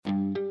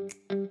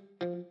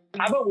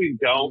how about we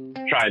don't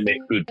try and make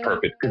food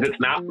perfect, because it's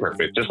not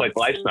perfect, just like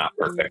life's not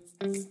perfect.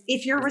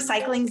 If you're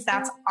recycling,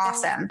 that's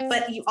awesome.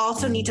 But you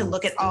also need to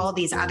look at all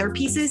these other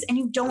pieces, and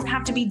you don't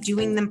have to be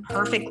doing them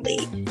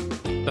perfectly.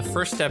 The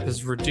first step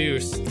is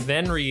reduce,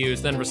 then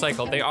reuse, then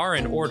recycle. They are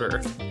in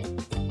order.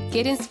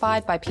 Get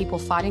inspired by people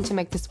fighting to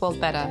make this world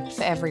better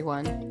for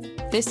everyone.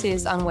 This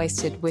is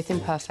Unwasted with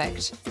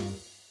Imperfect.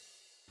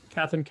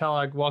 Catherine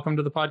Kellogg, welcome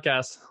to the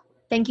podcast.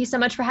 Thank you so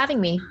much for having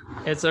me.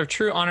 It's a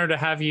true honor to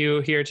have you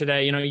here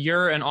today. You know,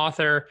 you're an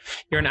author,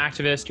 you're an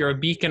activist, you're a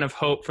beacon of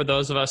hope for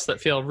those of us that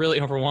feel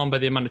really overwhelmed by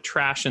the amount of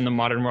trash in the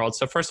modern world.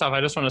 So first off,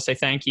 I just want to say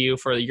thank you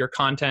for your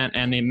content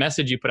and the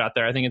message you put out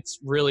there. I think it's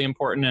really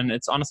important, and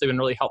it's honestly been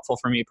really helpful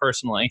for me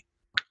personally.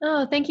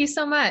 Oh, thank you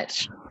so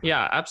much.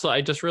 Yeah, absolutely.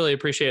 I just really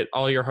appreciate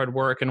all your hard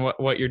work and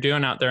what you're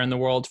doing out there in the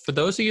world. For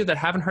those of you that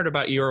haven't heard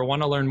about you or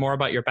want to learn more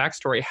about your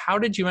backstory, how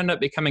did you end up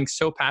becoming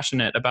so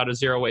passionate about a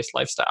zero waste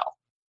lifestyle?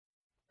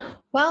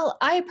 Well,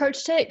 I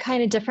approached it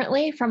kind of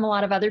differently from a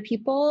lot of other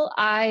people.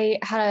 I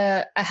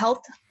had a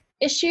health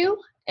issue,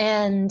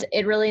 and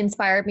it really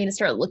inspired me to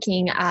start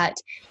looking at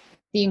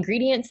the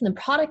ingredients and the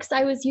products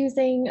I was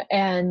using,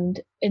 and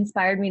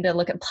inspired me to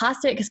look at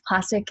plastic, because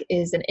plastic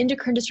is an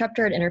endocrine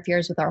disruptor. It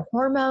interferes with our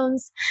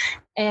hormones.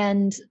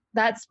 And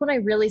that's when I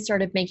really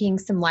started making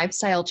some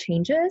lifestyle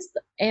changes.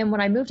 And when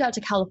I moved out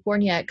to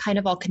California, it kind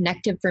of all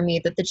connected for me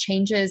that the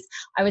changes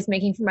I was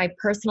making for my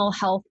personal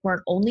health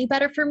weren't only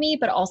better for me,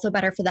 but also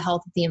better for the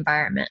health of the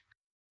environment.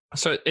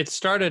 So it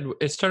started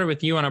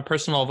with you on a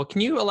personal level. Can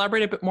you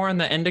elaborate a bit more on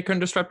the endocrine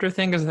disruptor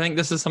thing? Because I think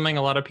this is something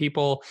a lot of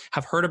people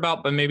have heard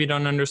about, but maybe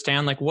don't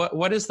understand. Like,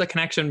 what is the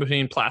connection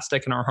between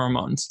plastic and our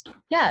hormones?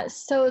 Yeah,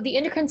 so the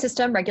endocrine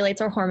system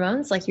regulates our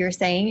hormones, like you were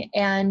saying.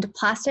 And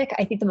plastic,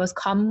 I think the most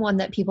common one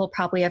that people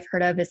probably have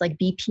heard of is like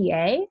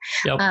BPA.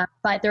 Yep.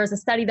 But there was a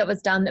study that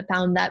was done that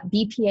found that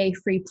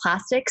BPA-free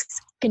plastics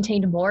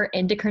contained more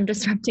endocrine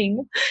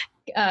disrupting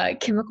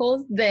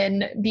chemicals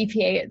than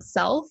BPA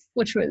itself,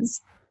 which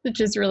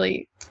is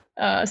really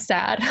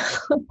sad.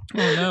 Oh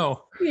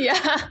no.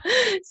 Yeah.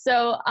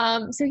 So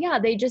yeah,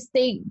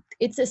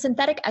 it's a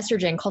synthetic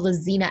estrogen called a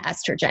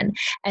xenoestrogen.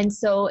 And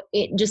so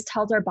it just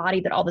tells our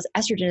body that all this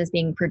estrogen is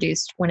being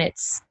produced when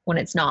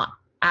it's not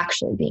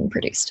actually being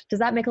produced. Does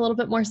that make a little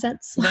bit more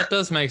sense? That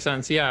does make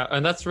sense. Yeah.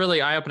 And that's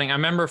really eye-opening. I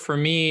remember for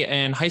me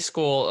in high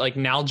school, like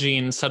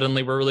Nalgene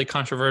suddenly were really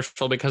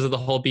controversial because of the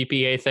whole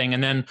BPA thing.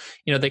 And then,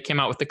 they came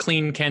out with the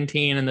clean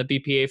canteen and the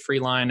BPA free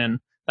line, and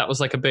that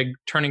was like a big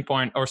turning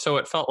point, or so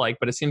it felt like,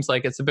 but it seems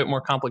like it's a bit more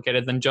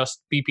complicated than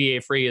just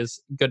BPA free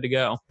is good to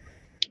go.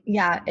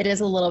 Yeah, it is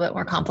a little bit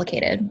more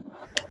complicated.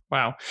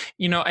 Wow.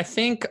 I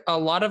think a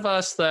lot of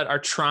us that are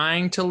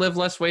trying to live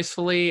less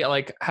wastefully,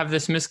 like have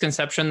this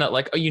misconception that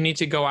like, oh, you need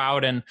to go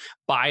out and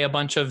buy a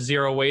bunch of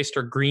zero waste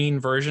or green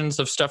versions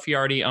of stuff you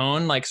already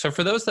own. Like, so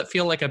for those that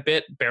feel like a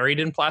bit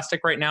buried in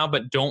plastic right now,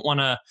 but don't want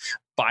to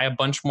buy a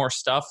bunch more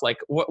stuff, like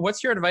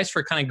what's your advice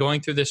for kind of going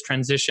through this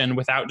transition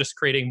without just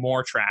creating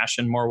more trash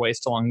and more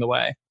waste along the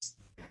way?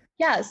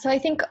 Yeah. So I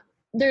think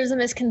there's a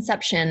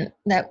misconception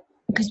that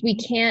because we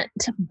can't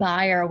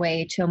buy our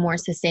way to a more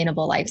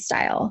sustainable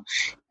lifestyle.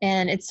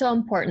 And it's so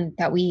important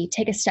that we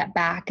take a step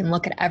back and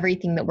look at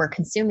everything that we're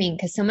consuming,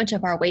 because so much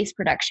of our waste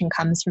production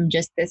comes from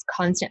just this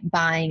constant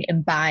buying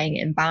and buying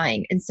and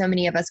buying. And so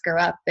many of us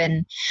grow up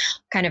in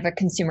kind of a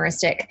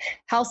consumeristic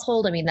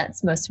household. I mean,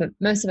 that's most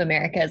of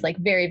America is like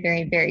very,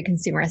 very, very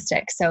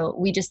consumeristic. So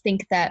we just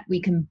think that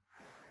we can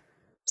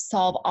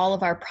solve all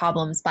of our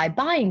problems by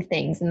buying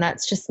things. And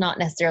that's just not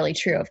necessarily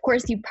true. Of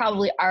course, you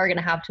probably are going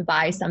to have to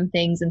buy some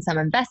things and some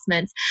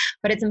investments,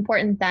 but it's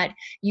important that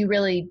you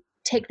really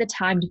take the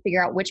time to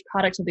figure out which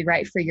product will be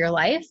right for your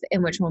life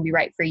and which one will be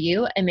right for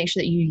you, and make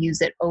sure that you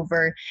use it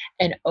over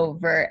and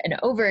over and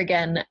over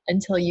again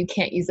until you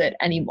can't use it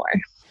anymore.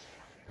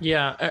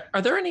 Yeah.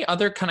 Are there any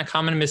other kind of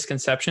common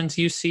misconceptions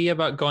you see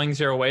about going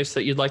zero waste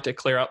that you'd like to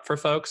clear up for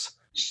folks?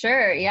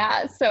 Sure.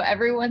 Yeah. So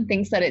everyone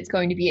thinks that it's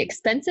going to be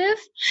expensive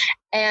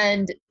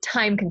and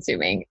time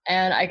consuming.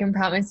 And I can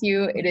promise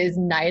you it is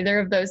neither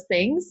of those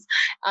things.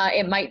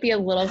 It might be a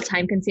little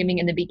time consuming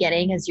in the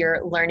beginning as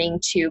you're learning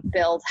to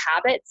build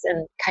habits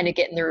and kind of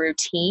get in the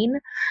routine.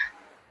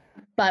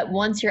 But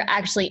once you're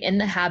actually in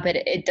the habit,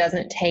 it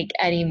doesn't take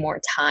any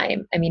more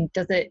time. I mean,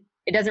 it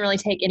doesn't really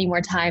take any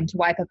more time to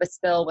wipe up a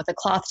spill with a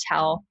cloth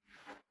towel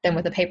than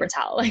with a paper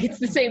towel. Like, it's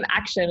the same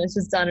action. It's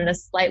just done in a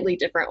slightly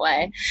different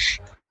way.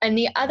 And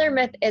the other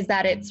myth is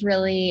that it's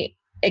really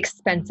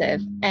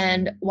expensive.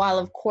 And while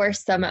of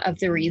course some of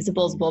the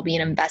reusables will be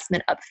an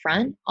investment up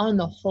front, on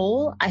the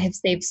whole, I have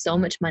saved so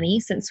much money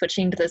since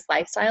switching to this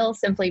lifestyle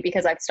simply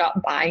because I've stopped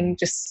buying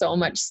just so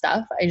much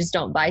stuff. I just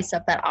don't buy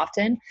stuff that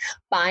often.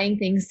 Buying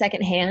things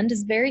secondhand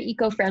is very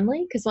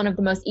eco-friendly, because one of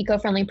the most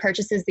eco-friendly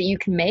purchases that you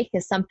can make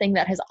is something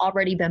that has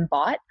already been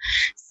bought.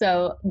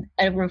 So,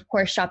 and of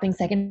course, shopping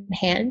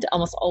secondhand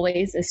almost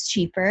always is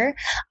cheaper.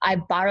 I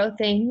borrow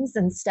things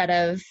instead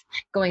of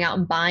going out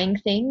and buying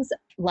things.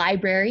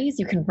 libraries.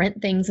 You can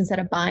rent things instead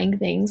of buying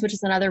things, which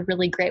is another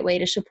really great way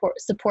to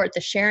support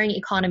the sharing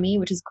economy,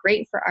 which is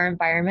great for our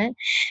environment.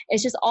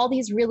 It's just all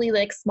these really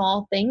like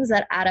small things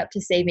that add up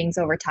to savings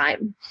over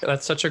time.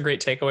 That's such a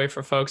great takeaway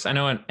for folks. I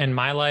know in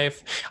my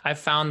life, I've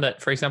found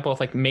that, for example, with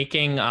like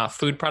making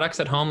food products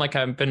at home, like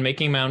I've been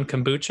making my own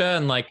kombucha,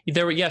 and like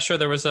there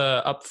was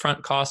a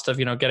upfront cost of,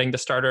 getting the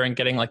starter and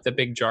getting like the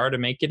big jar to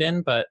make it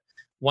in. But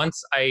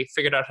once I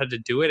figured out how to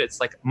do it, it's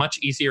like much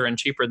easier and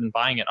cheaper than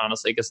buying it,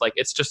 honestly, because like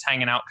it's just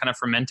hanging out, kind of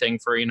fermenting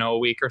for, a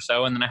week or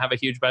so. And then I have a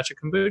huge batch of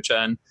kombucha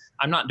and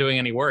I'm not doing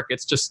any work.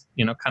 It's just,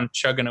 kind of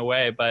chugging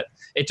away. But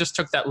it just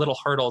took that little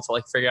hurdle to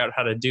like figure out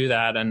how to do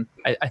that. And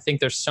I think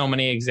there's so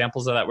many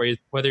examples of that where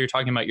whether you're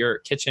talking about your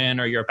kitchen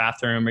or your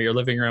bathroom or your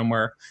living room,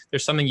 where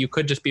there's something you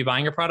could just be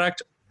buying a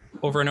product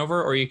over and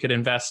over, or you could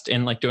invest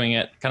in like doing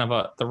it kind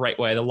of the right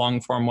way, the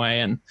long form way.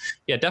 And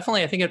yeah,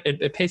 definitely, I think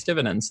it pays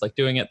dividends, like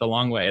doing it the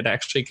long way. It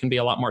actually can be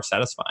a lot more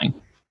satisfying.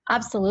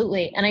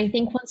 Absolutely. And I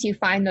think once you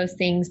find those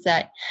things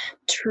that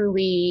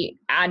truly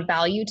add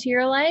value to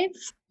your life,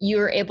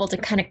 you're able to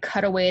kind of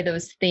cut away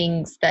those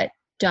things that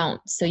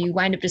don't. So you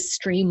wind up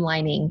just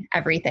streamlining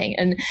everything.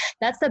 And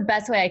that's the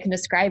best way I can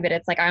describe it.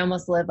 It's like I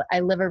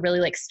live a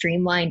really like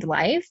streamlined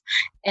life.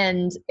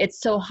 And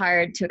it's so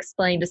hard to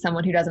explain to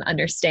someone who doesn't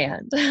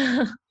understand.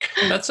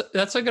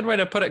 That's a good way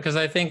to put it, because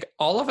I think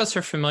all of us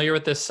are familiar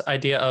with this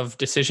idea of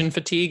decision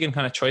fatigue and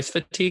kind of choice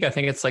fatigue. I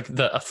think it's like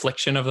the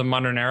affliction of the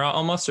modern era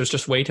almost. There's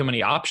just way too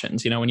many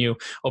options. When you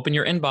open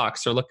your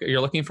inbox or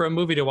you're looking for a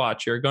movie to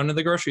watch, you're going to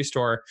the grocery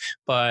store.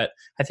 But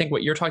I think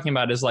what you're talking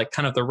about is like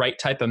kind of the right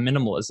type of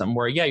minimalism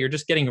where, yeah, you're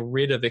just getting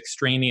rid of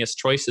extraneous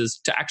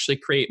choices to actually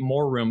create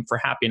more room for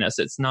happiness.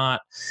 It's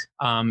not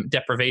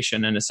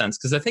deprivation in a sense,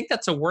 because I think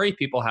that's a worry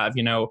people have,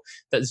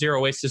 that zero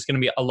waste is going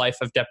to be a life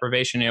of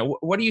deprivation.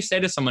 What do you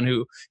say to someone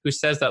who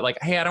says that, like,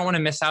 hey, I don't want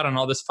to miss out on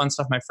all this fun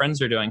stuff my friends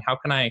are doing. How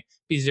can I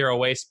be zero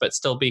waste but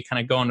still be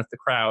kind of going with the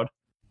crowd?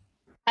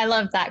 I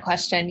love that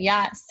question.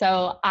 Yeah.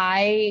 So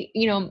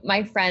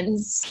my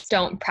friends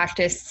don't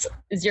practice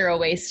zero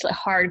waste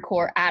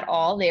hardcore at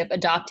all. They have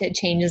adopted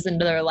changes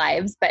into their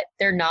lives, but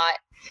they're not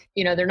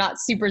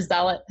super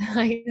zealous,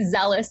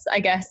 I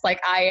guess, like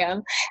I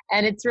am.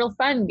 And it's real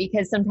fun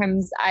because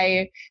sometimes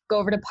I go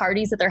over to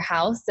parties at their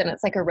house and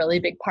it's like a really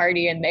big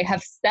party and they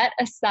have set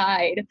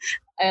aside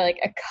like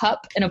a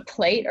cup and a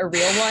plate, a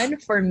real one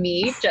for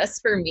me,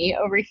 just for me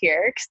over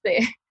here. Cause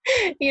they,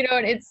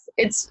 and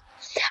it's,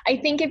 I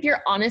think if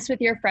you're honest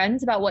with your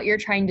friends about what you're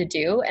trying to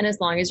do, and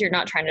as long as you're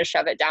not trying to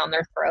shove it down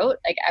their throat,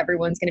 like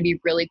everyone's going to be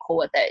really cool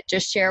with it.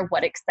 Just share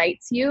what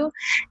excites you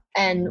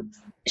and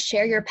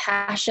share your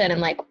passion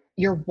and like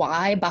your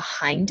why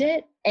behind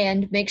it,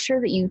 and make sure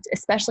that you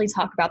especially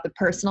talk about the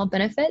personal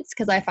benefits,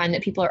 because I find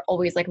that people are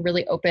always like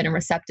really open and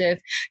receptive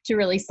to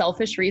really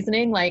selfish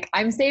reasoning, like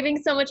I'm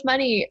saving so much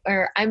money,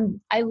 or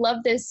I love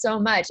this so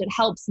much, it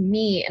helps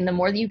me. And the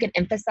more that you can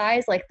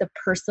emphasize like the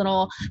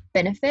personal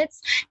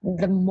benefits,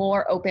 the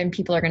more open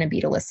people are going to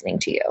be to listening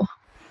to you.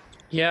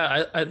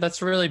 Yeah,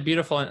 that's really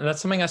beautiful. And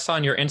that's something I saw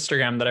on your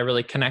Instagram that I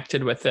really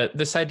connected with.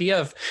 This idea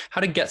of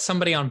how to get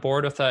somebody on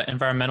board with an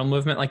environmental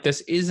movement like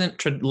this isn't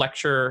to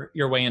lecture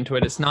your way into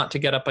it. It's not to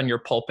get up on your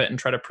pulpit and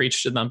try to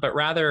preach to them, but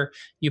rather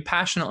you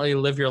passionately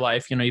live your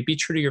life. You be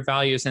true to your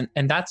values,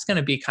 and that's going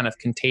to be kind of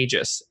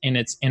contagious in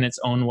its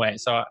own way.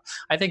 So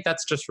I think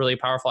that's just really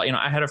powerful.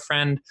 I had a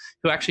friend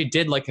who actually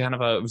did like kind of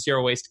a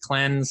zero waste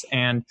cleanse,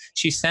 and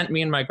she sent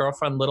me and my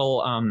girlfriend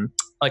little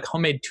like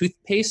homemade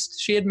toothpaste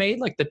she had made,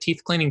 like the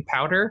teeth cleaning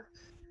powder,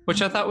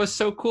 which I thought was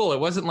so cool. It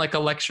wasn't like a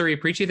lecture-y,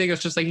 preachy thing. It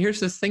was just like, here's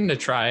this thing to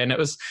try. And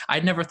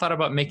I'd never thought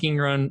about making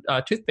your own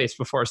toothpaste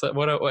before. So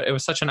it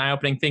was such an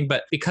eye-opening thing.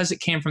 But because it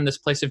came from this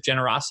place of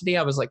generosity,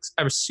 I was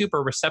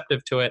super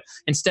receptive to it,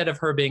 instead of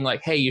her being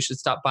like, hey, you should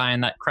stop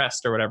buying that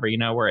Crest or whatever,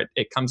 where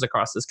it comes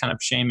across as kind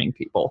of shaming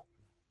people.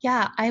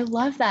 Yeah, I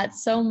love that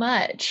so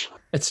much.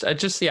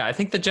 I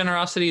think the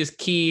generosity is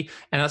key.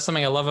 And that's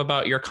something I love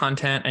about your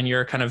content and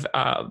your kind of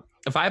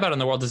vibe out in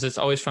the world, is it's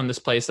always from this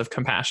place of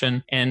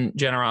compassion and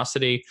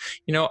generosity.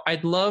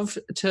 I'd love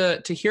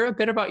to hear a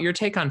bit about your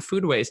take on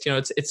food waste.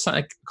 It's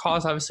a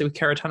cause obviously we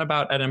care a ton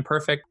about at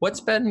Imperfect. What's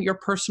been your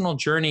personal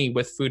journey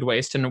with food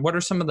waste, and what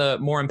are some of the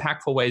more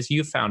impactful ways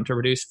you've found to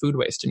reduce food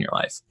waste in your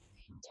life?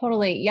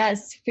 Totally.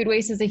 Yes. Food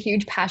waste is a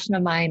huge passion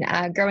of mine.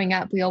 Growing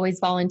up, we always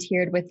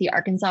volunteered with the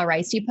Arkansas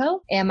Rice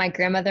Depot, and my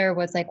grandmother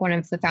was like one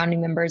of the founding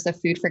members of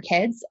Food for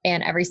Kids.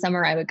 And every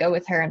summer I would go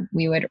with her and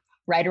we would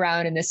ride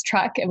around in this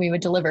truck and we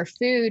would deliver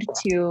food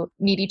to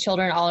needy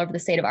children all over the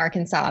state of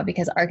Arkansas,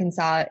 because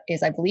Arkansas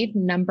is, I believe,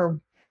 number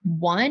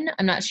one.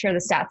 I'm not sure the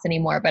stats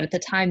anymore, but at the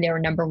time they were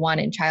number one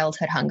in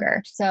childhood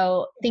hunger.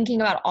 So thinking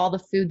about all the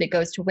food that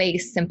goes to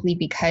waste simply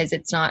because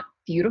it's not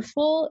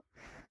beautiful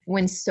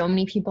when so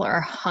many people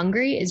are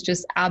hungry is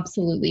just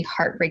absolutely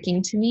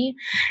heartbreaking to me.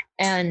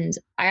 And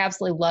I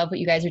absolutely love what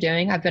you guys are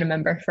doing. I've been a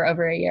member for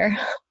over a year.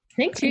 I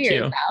think 2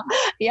 years now.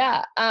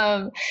 Yeah.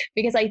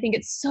 Because I think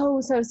it's so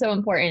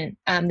important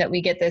that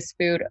we get this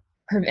food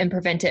and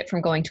prevent it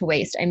from going to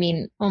waste. I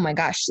mean, oh my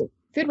gosh,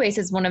 food waste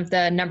is one of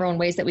the number one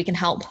ways that we can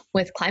help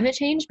with climate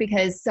change,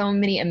 because so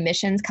many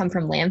emissions come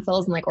from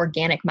landfills and like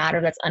organic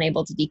matter that's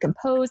unable to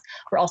decompose.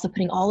 We're also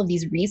putting all of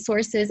these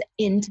resources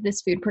into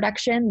this food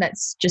production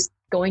that's just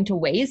going to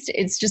waste.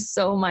 It's just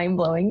so mind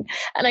blowing.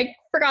 And I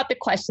forgot the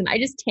question. I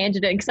just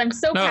tangented because I'm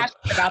so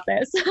passionate about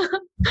this.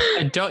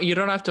 You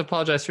don't have to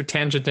apologize for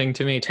tangenting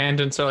to me.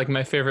 Tangents are like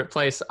my favorite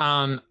place.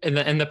 And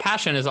the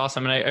passion is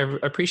awesome. And I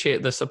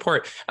appreciate the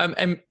support.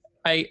 And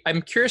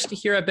I'm curious to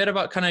hear a bit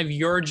about kind of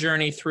your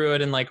journey through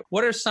it, and like,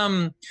 what are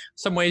some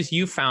ways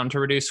you found to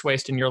reduce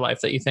waste in your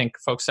life that you think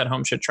folks at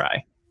home should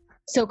try?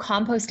 So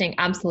composting,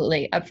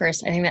 absolutely. At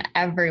first, I think that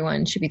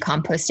everyone should be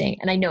composting.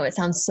 And I know it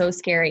sounds so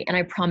scary. And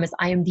I promise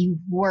I am the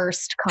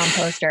worst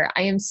composter.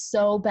 I am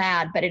so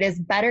bad, but it is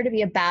better to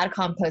be a bad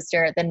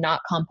composter than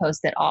not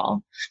compost at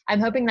all. I'm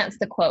hoping that's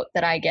the quote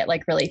that I get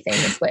like really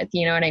famous with.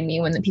 You know what I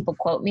mean? When the people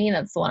quote me,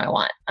 that's the one I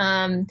want.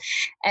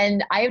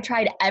 And I have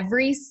tried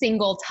every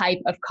single type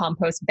of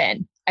compost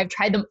bin. I've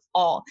tried them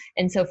all.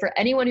 And so for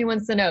anyone who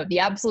wants to know, the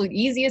absolute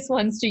easiest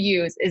ones to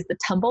use is the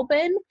tumble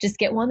bin. Just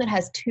get one that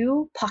has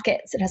 2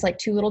 pockets. It has like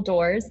 2 little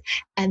doors,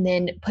 and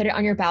then put it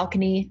on your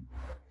balcony.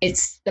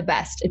 It's the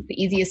best. It's the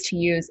easiest to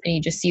use. And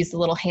you just use the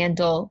little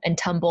handle and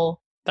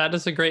tumble. That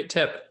is a great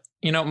tip.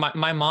 You know,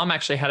 my mom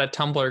actually had a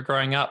tumbler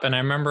growing up, and I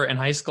remember in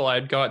high school,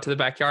 I'd go out to the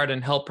backyard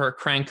and help her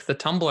crank the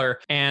tumbler.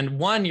 And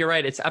one, you're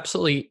right, it's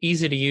absolutely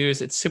easy to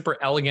use. It's super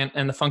elegant,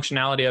 and the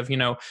functionality of, you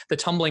know, the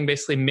tumbling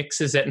basically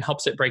mixes it and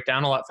helps it break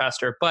down a lot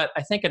faster. But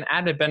I think an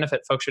added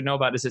benefit folks should know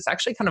about is it's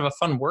actually kind of a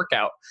fun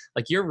workout.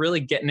 Like, you're really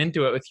getting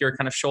into it with your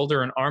kind of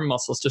shoulder and arm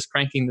muscles, just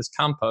cranking this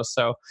compost.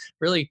 So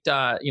really,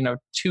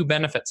 2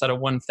 benefits out of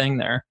one thing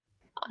there.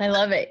 I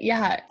love it.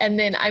 Yeah. And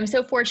then I'm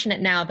so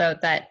fortunate now, though,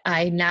 that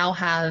I now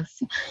have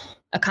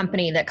a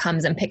company that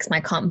comes and picks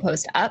my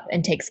compost up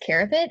and takes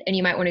care of it. And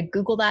you might want to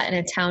Google that in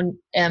a town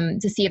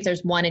to see if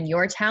there's one in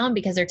your town,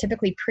 because they're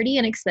typically pretty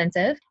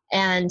inexpensive.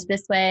 And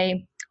this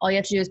way, all you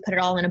have to do is put it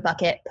all in a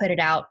bucket, put it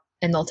out,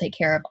 and they'll take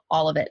care of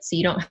all of it. So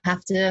you don't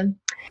have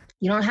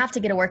to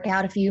get a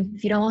workout if you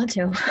don't want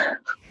to.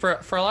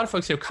 For a lot of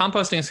folks,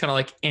 composting is kind of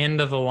like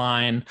end of the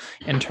line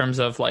in terms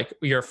of like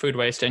your food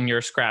waste and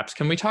your scraps.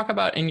 Can we talk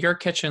about in your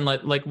kitchen,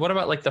 like what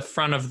about like the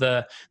front of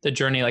the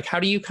journey? Like,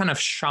 how do you kind of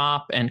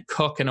shop and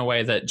cook in a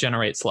way that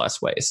generates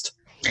less waste?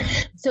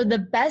 So the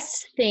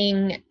best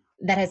thing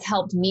that has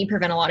helped me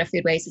prevent a lot of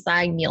food waste is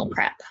I meal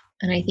prep.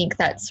 And I think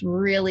that's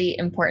really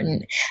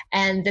important.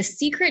 And the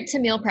secret to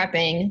meal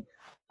prepping,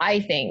 I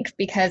think,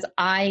 because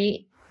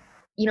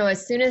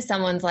as soon as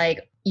someone's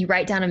like, you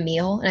write down a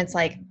meal and it's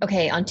like,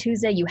 okay, on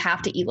Tuesday, you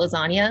have to eat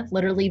lasagna.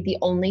 Literally the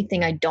only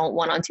thing I don't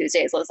want on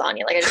Tuesday is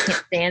lasagna. Like, I just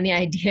can't stand the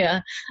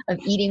idea of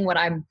eating what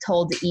I'm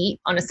told to eat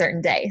on a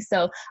certain day.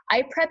 So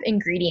I prep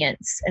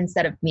ingredients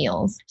instead of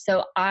meals.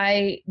 So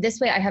this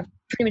way I have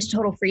pretty much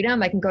total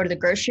freedom. I can go to the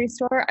grocery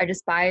store. I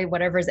just buy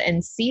whatever's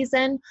in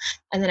season,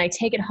 and then I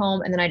take it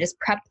home, and then I just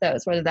prep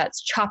those, whether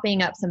that's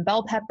chopping up some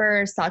bell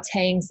peppers,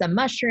 sauteing some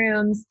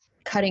mushrooms,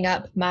 cutting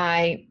up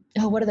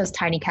what are those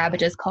tiny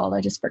cabbages called?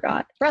 I just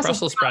forgot.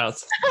 Brussels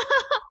sprouts.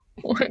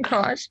 Oh my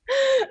gosh.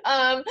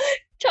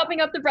 Chopping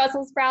up the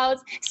Brussels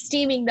sprouts,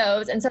 steaming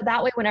those. And so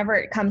that way, whenever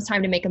it comes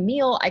time to make a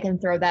meal, I can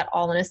throw that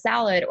all in a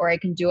salad, or I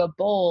can do a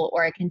bowl,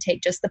 or I can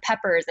take just the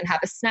peppers and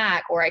have a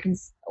snack, or I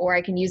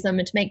can use them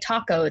to make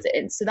tacos.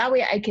 And so that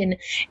way I can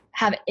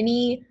have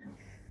any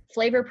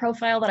flavor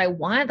profile that I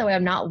want. That way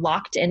I'm not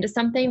locked into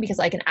something, because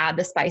I can add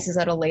the spices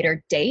at a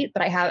later date,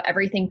 but I have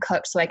everything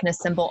cooked so I can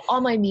assemble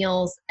all my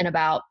meals in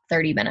about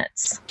 30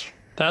 minutes.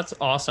 That's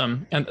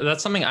awesome. And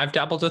that's something I've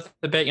dabbled with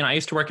a bit. I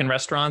used to work in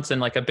restaurants, and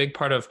like a big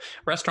part of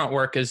restaurant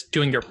work is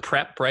doing your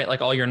prep, right?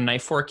 Like all your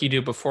knife work you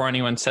do before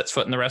anyone sets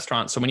foot in the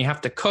restaurant. So when you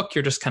have to cook,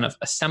 you're just kind of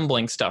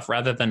assembling stuff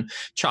rather than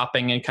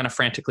chopping and kind of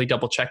frantically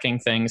double checking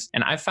things.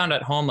 And I've found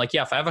at home, like,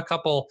 if I have a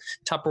couple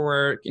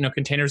Tupperware,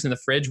 containers in the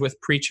fridge with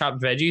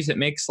pre-chopped veggies, it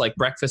makes like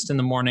breakfast in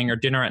the morning or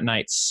dinner at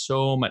night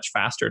so much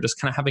faster, just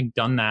kind of having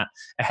done that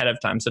ahead of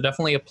time. So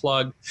definitely a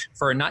plug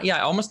for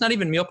almost not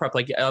even meal prep.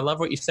 Like, I love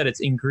what you said. It's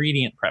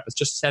ingredient prep. It's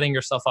just setting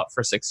yourself up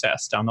for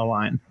success down the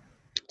line.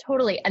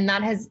 Totally. And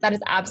that has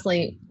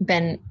absolutely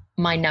been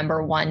my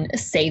number one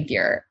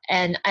savior.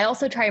 And I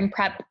also try and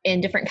prep in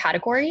different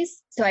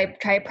categories. So I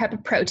try to prep a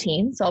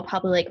protein. So I'll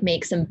probably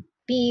make some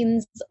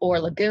beans or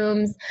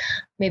legumes,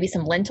 maybe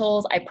some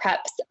lentils. I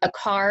prep a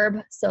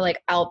carb. So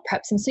I'll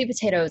prep some sweet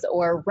potatoes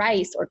or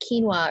rice or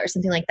quinoa or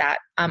something like that.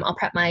 I'll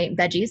prep my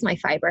veggies, my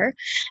fiber,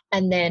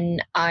 and then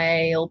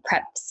I'll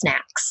prep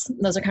snacks.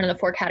 Those are kind of the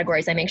 4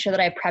 categories. I make sure that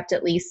I prepped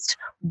at least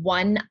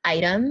one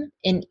item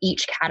in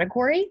each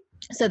category.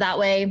 So that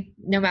way,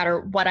 no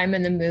matter what I'm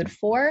in the mood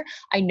for,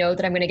 I know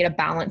that I'm going to get a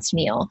balanced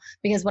meal.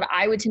 Because what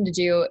I would tend to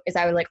do is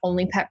I would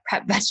only prep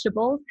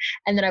vegetables,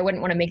 and then I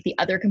wouldn't want to make the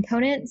other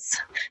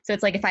components. So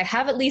it's like, if I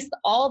have at least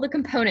all the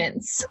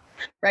components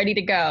ready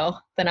to go,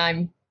 then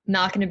I'm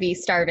not going to be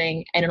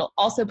starving. And it'll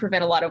also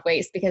prevent a lot of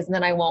waste, because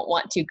then I won't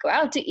want to go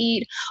out to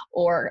eat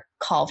or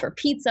call for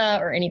pizza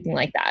or anything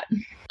like that.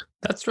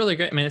 That's really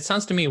great. I mean, it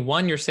sounds to me,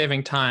 one, you're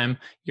saving time.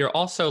 You're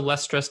also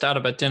less stressed out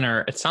about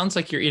dinner. It sounds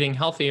like you're eating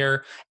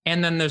healthier.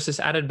 And then there's this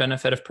added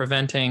benefit of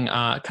preventing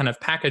kind of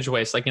package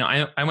waste. Like,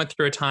 I went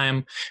through a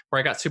time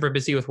where I got super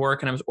busy with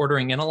work and I was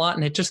ordering in a lot,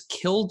 and it just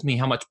killed me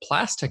how much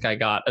plastic I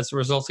got as a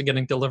result of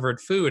getting delivered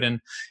food.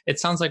 And it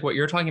sounds like what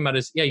you're talking about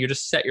is, you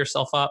just set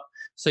yourself up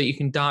so you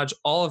can dodge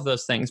all of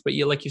those things. But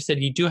like you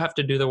said, you do have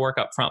to do the work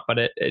up front, but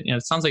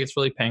it sounds like it's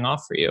really paying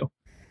off for you.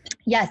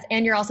 Yes.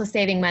 And you're also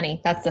saving money.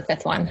 That's the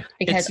fifth one,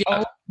 because,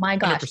 oh my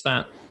gosh,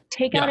 100%.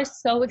 Takeout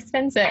is so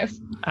expensive.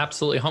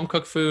 Absolutely. Home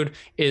cooked food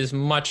is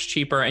much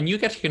cheaper, and you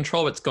get to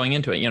control what's going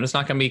into it. It's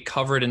not going to be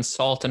covered in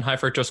salt and high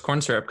fructose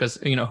corn syrup, because,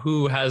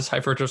 who has high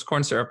fructose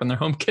corn syrup in their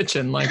home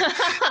kitchen? Like,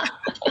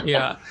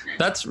 yeah,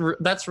 that's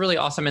really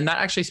awesome. And that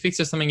actually speaks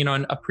to something, in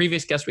a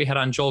previous guest we had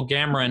on, Joel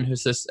Gamron,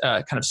 who's this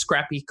kind of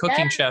scrappy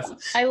cooking chef.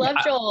 I love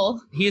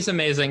Joel. He's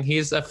amazing.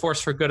 He's a force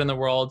for good in the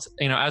world,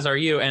 as are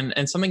you.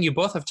 And something you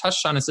both have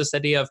touched on is this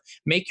idea of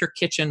make your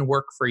kitchen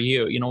work for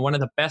you. One of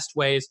the best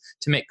ways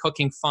to make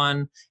cooking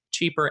fun,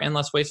 cheaper, and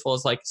less wasteful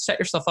is like set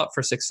yourself up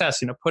for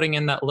success, putting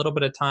in that little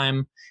bit of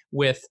time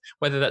with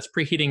whether that's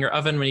preheating your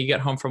oven when you get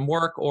home from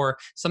work, or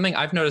something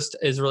I've noticed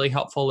is really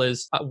helpful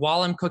is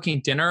while I'm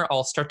cooking dinner,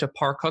 I'll start to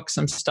par cook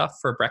some stuff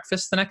for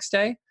breakfast the next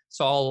day.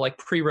 So I'll like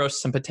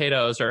pre-roast some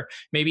potatoes, or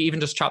maybe even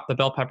just chop the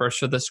bell peppers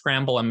for the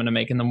scramble I'm going to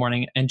make in the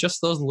morning. And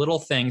just those little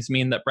things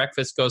mean that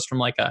breakfast goes from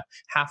like a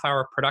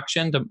half-hour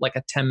production to like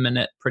a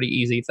 10-minute pretty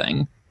easy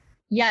thing.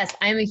 Yes,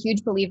 I'm a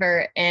huge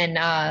believer in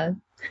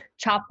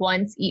chop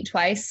once, eat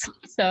twice.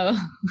 So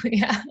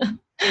yeah.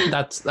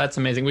 That's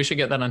amazing. We should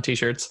get that on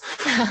t-shirts.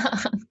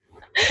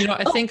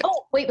 I think.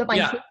 Oh, wait, but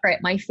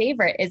my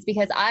favorite is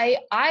because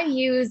I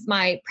use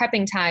my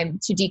prepping time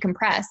to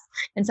decompress.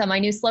 And so my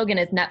new slogan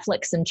is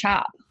Netflix and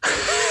chop.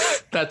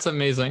 That's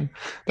amazing.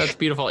 That's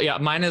beautiful. Yeah.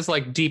 Mine is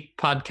like deep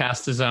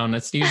podcast zone.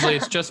 It's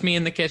just me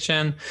in the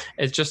kitchen.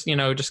 It's just,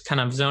 just kind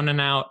of zoning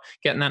out,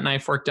 getting that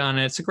knife work done.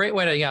 And it's a great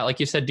way to,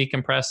 like you said,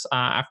 decompress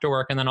after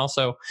work, and then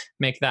also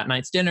make that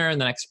night's dinner and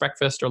the next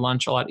breakfast or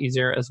lunch a lot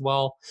easier as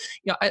well.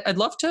 Yeah. I'd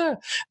love to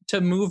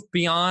move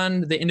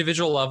beyond the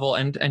individual level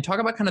and talk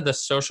about kind of the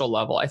social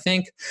level. I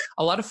think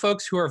a lot of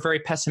folks who are very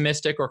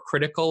pessimistic or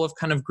critical of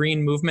kind of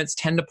green movements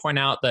tend to point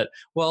out that,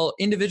 well,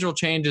 individual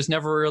change is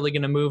never really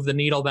going to move the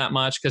needle that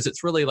much, because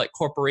it's really like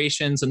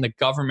corporations and the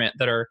government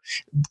that are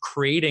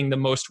creating the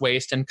most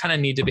waste and kind of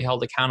need to be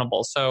held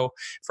accountable. So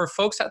for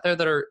folks out there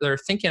that are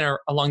thinking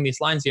along these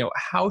lines,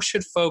 how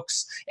should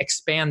folks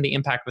expand the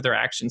impact with their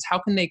actions? How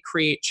can they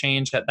create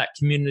change at that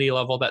community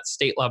level, that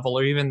state level,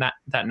 or even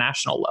that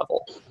national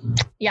level?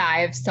 Yeah, I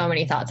have so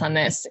many thoughts on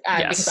this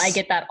because I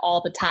get that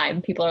all the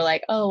time. People are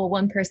like, oh, well,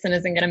 one person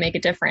isn't going to make a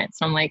difference.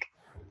 And I'm like,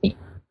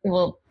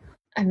 well,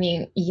 I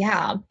mean,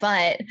 yeah,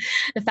 but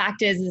the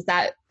fact is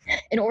that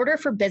in order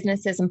for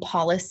businesses and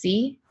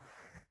policy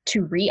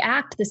to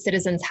react, the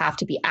citizens have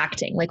to be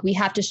acting. Like, we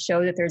have to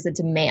show that there's a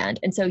demand.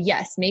 And so,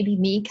 yes, maybe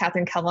me,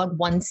 Catherine Kellogg,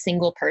 one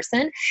single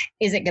person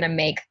isn't going to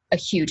make a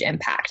huge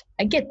impact.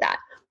 I get that.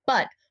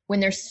 But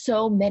when there's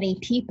so many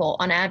people,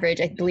 on average,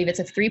 I believe it's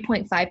a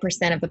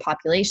 3.5% of the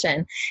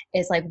population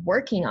is like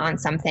working on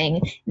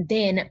something,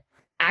 then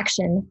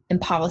action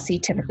and policy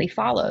typically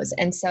follows.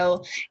 And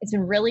so it's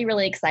been really,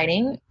 really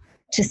exciting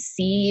to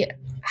see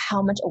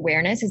how much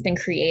awareness has been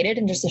created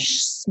in just a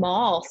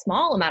small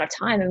amount of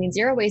time. I mean,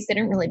 zero waste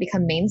didn't really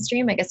become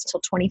mainstream, I guess, until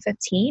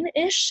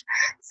 2015-ish.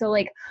 So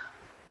like,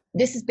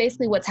 this is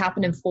basically what's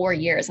happened in 4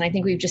 years. And I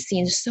think we've just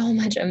seen so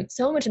much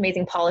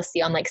amazing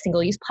policy on like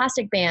single-use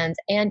plastic bans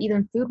and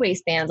even food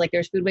waste bans. Like,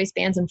 there's food waste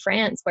bans in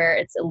France where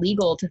it's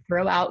illegal to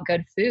throw out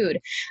good food.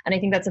 And I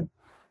think that's a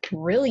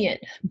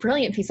brilliant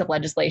piece of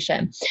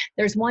legislation.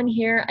 There's one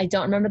here, I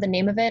don't remember the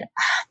name of it.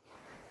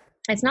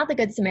 It's not the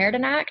Good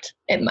Samaritan Act.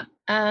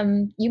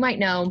 You might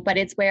know, but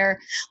it's where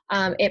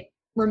it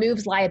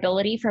removes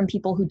liability from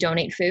people who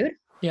donate food.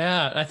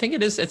 Yeah, I think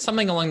it is. It's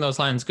something along those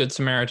lines. Good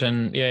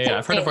Samaritan. Yeah.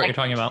 I've heard of what you're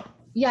talking about.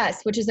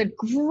 Yes, which is a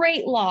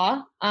great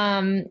law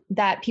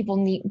that people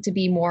need to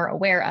be more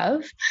aware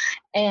of.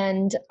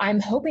 And I'm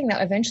hoping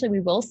that eventually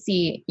we will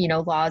see,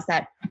 laws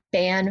that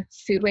ban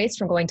food waste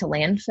from going to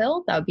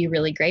landfill. That would be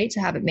really great to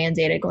have it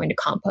mandated going to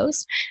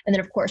compost. And then,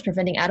 of course,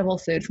 preventing edible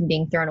food from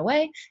being thrown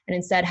away, and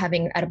instead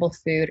having edible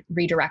food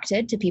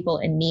redirected to people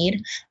in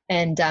need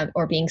and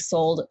or being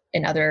sold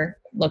in other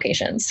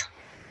locations.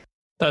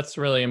 That's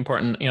really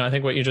important. I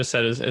think what you just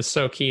said is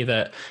so key,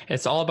 that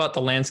it's all about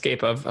the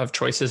landscape of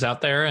choices out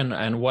there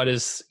and what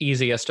is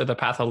easiest or the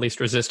path of least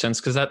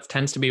resistance, because that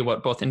tends to be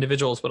what both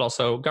individuals, but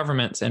also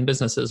governments and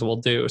businesses will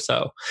do.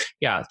 So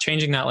yeah,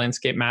 changing that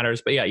landscape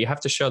matters. But yeah, you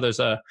have to show there's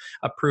a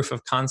proof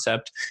of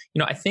concept.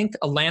 I think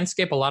a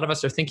landscape a lot of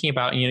us are thinking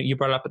about, you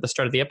brought it up at the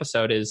start of the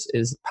episode,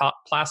 is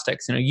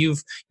plastics. You're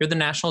the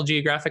National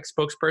Geographic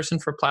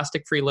spokesperson for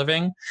plastic-free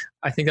living.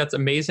 I think that's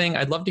amazing.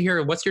 I'd love to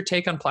hear, what's your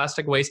take on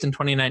plastic waste in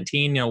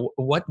 2019?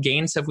 What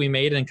gains have we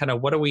made, and kind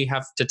of what do we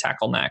have to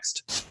tackle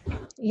next?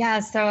 Yeah,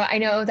 so I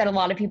know that a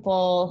lot of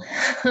people,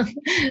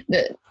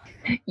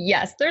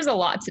 Yes, there's a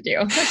lot to do.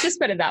 Let's just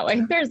put it that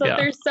way. There's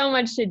so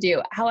much to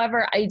do.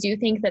 However, I do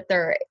think that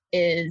there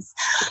is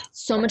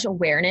so much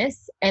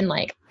awareness and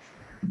like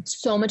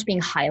so much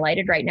being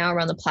highlighted right now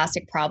around the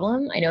plastic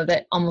problem. I know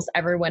that almost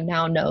everyone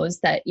now knows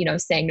that, you know,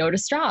 saying no to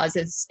straws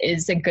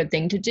is a good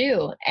thing to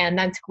do. And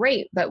that's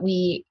great. But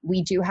we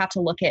do have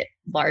to look at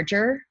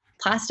larger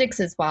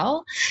plastics as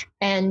well.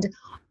 And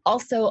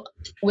also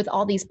with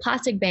all these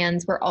plastic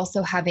bans, we're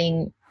also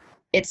having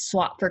it's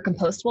swapped for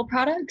compostable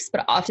products,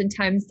 but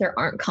oftentimes there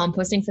aren't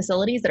composting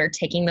facilities that are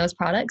taking those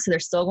products. So they're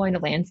still going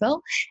to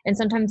landfill. And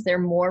sometimes they're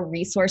more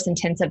resource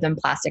intensive than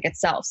plastic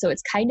itself. So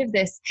it's kind of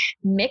this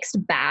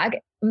mixed bag.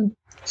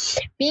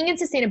 Being in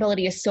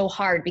sustainability is so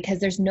hard because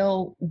there's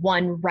no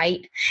one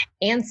right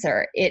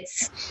answer.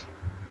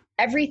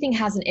 Everything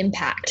has an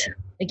impact.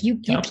 Like you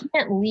can't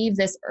leave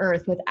this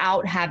earth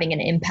without having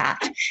an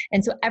impact.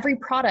 And so every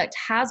product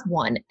has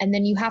one. And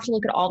then you have to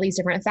look at all these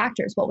different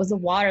factors. What was the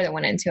water that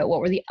went into it? What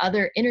were the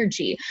other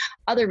energy,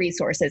 other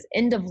resources,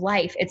 end of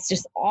life? It's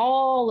just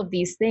all of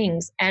these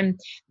things. And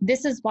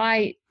this is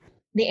why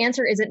the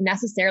answer isn't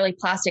necessarily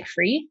plastic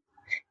free.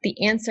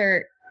 The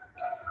answer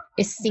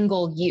is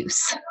single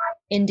use,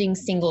 ending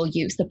single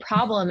use. The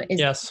problem is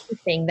the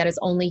thing that is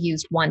only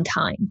used one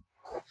time.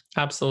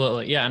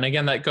 Absolutely. Yeah. And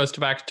again, that goes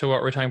back to what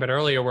we were talking about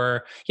earlier,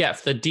 where,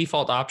 if the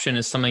default option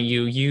is something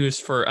you use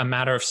for a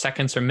matter of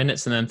seconds or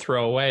minutes and then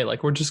throw away,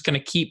 like we're just going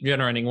to keep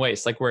generating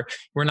waste. Like we're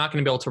not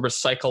going to be able to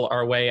recycle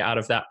our way out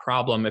of that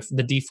problem if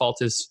the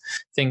default is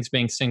things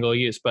being single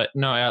use. But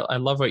no, I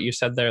love what you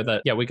said there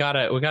that, we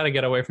gotta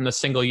get away from the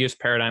single use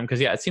paradigm.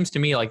 Cause it seems to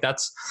me like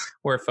that's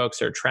where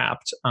folks are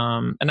trapped.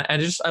 And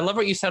I love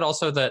what you said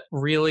also that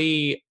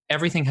really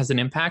everything has an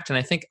impact. And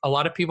I think a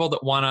lot of people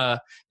that want to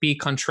be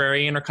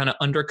contrarian or kind of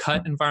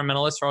undercut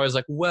environmentalists are always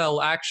like, well,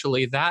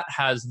 actually that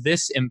has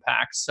this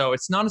impact. So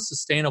it's not as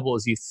sustainable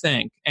as you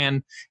think.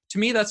 And to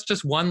me, that's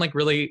just one, like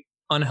really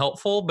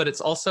unhelpful, but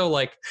it's also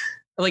like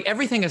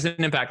everything has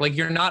an impact. Like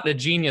you're not a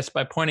genius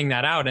by pointing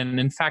that out. And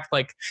in fact,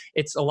 like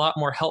it's a lot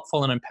more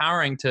helpful and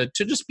empowering to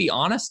just be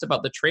honest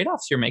about the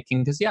trade-offs you're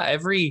making. Because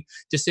every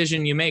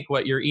decision you make,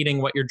 what you're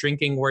eating, what you're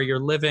drinking, where you're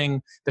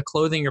living, the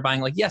clothing you're buying,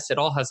 like, yes, it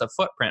all has a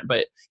footprint,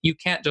 but you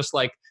can't just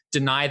like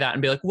deny that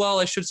and be like, well,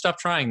 I should stop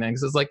trying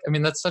things. It's like, I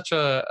mean, that's such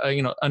an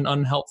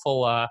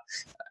unhelpful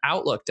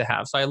outlook to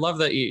have. So I love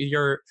that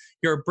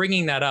you're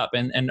bringing that up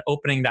and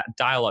opening that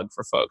dialogue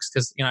for folks.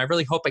 Cause I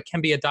really hope it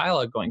can be a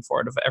dialogue going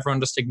forward of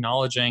everyone just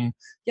acknowledging,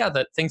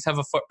 that things have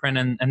a footprint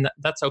and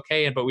that's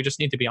okay. But we just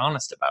need to be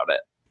honest about it.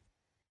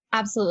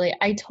 Absolutely.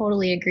 I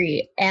totally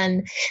agree.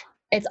 And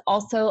it's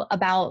also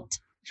about,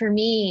 for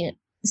me,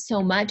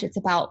 so much, it's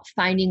about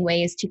finding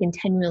ways to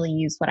continually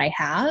use what I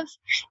have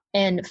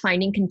and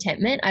finding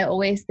contentment. I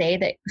always say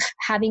that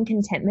having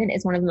contentment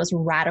is one of the most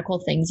radical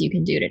things you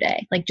can do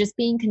today. Like just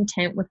being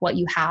content with what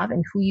you have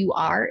and who you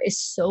are is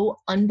so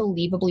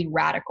unbelievably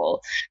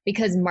radical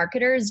because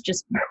marketers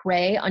just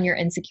prey on your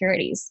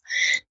insecurities.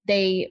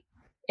 And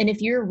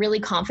if you're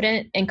really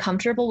confident and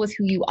comfortable with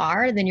who you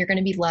are, then you're going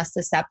to be less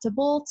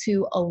susceptible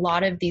to a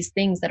lot of these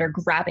things that are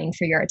grabbing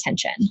for your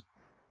attention.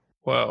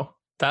 Whoa.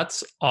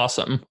 That's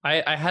awesome.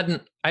 I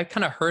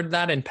kind of heard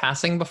that in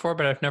passing before,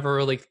 but I've never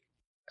really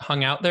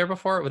hung out there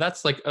before.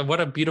 That's like,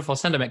 what a beautiful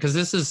sentiment. Because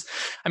this is,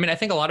 I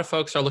think a lot of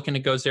folks are looking to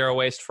go zero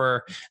waste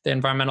for the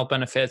environmental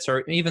benefits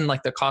or even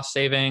like the cost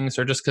savings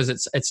or just because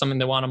it's something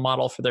they want to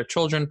model for their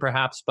children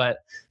perhaps. But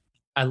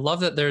I love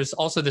that there's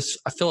also this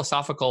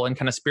philosophical and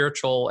kind of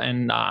spiritual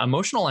and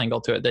emotional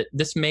angle to it, that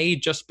this may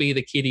just be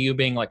the key to you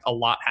being like a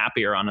lot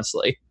happier,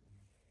 honestly.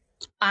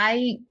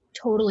 I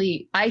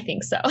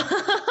think so.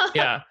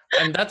 Yeah.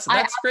 And that's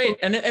great.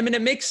 And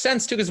it makes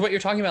sense too, because what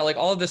you're talking about, like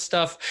all of this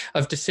stuff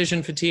of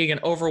decision fatigue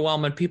and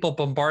overwhelm and people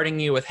bombarding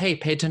you with, hey,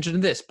 pay attention to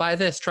this, buy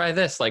this, try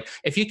this. Like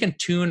if you can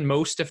tune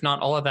most, if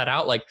not all of that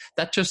out, like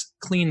that just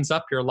cleans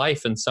up your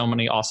life in so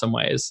many awesome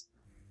ways.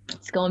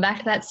 It's going back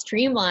to that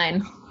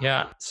streamline.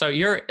 Yeah. So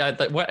you're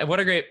what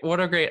a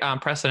great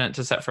precedent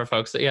to set for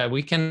folks that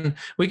we can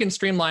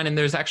streamline, and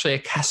there's actually a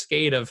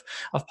cascade of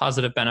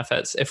positive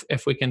benefits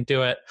if we can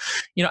do it.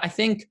 I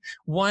think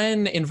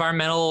one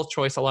environmental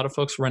choice a lot of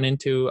folks run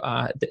into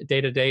day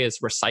to day is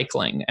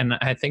recycling, and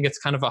I think it's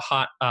kind of a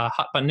hot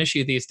button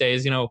issue these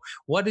days.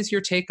 What is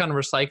your take on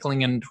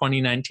recycling in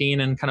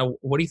 2019, and kind of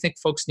what do you think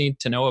folks need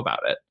to know about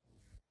it?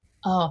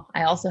 Oh,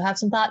 I also have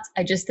some thoughts.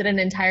 I just did an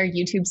entire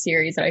YouTube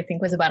series that I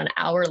think was about an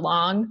hour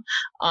long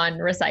on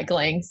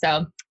recycling.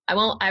 So I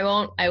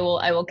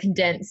will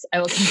condense.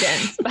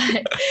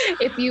 But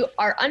if you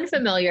are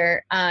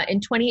unfamiliar, in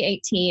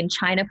 2018,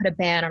 China put a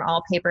ban on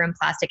all paper and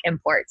plastic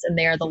imports, and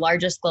they are the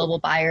largest global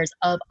buyers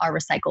of our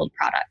recycled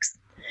products.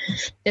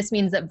 This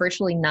means that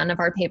virtually none of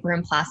our paper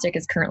and plastic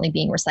is currently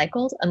being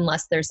recycled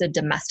unless there's a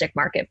domestic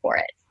market for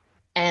it.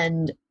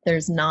 And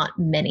there's not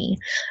many.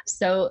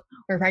 So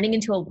we're running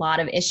into a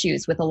lot of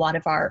issues with a lot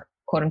of our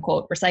quote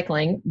unquote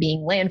recycling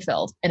being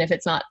landfilled. And if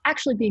it's not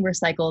actually being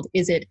recycled,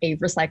 is it a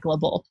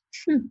recyclable?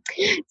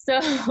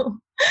 So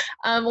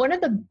one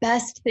of the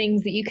best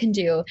things that you can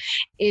do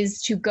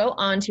is to go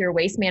onto your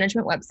waste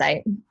management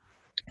website,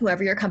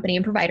 whoever your company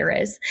and provider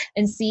is,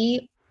 and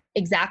see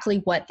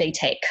exactly what they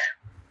take.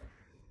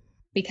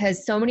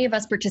 Because so many of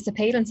us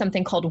participate in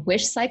something called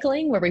wish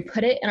cycling, where we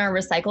put it in our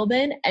recycle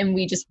bin and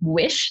we just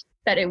wish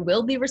that it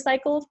will be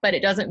recycled, but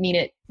it doesn't mean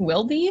it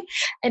will be.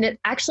 And it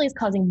actually is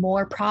causing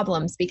more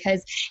problems,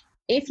 because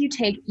if you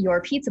take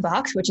your pizza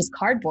box, which is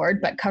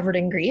cardboard but covered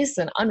in grease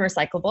and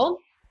unrecyclable,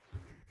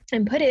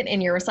 and put it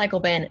in your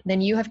recycle bin,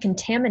 then you have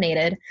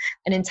contaminated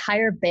an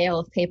entire bale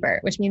of paper,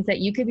 which means that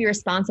you could be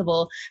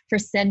responsible for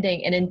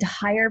sending an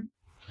entire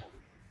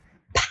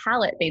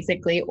pallet,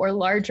 basically, or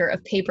larger,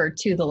 of paper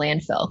to the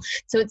landfill.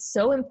 So it's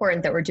so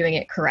important that we're doing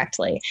it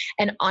correctly.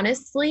 And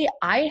honestly,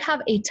 I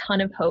have a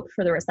ton of hope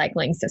for the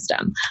recycling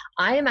system.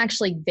 I am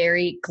actually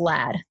very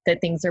glad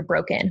that things are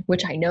broken,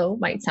 which I know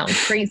might sound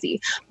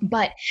crazy,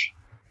 but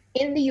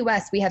in the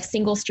US, we have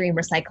single stream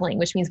recycling,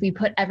 which means we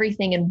put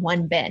everything in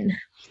one bin.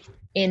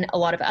 In a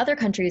lot of other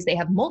countries, they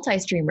have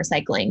multi-stream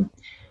recycling.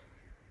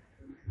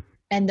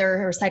 And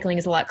their recycling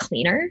is a lot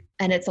cleaner,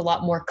 and it's a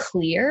lot more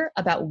clear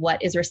about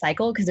what is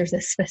recycled because there's a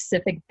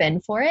specific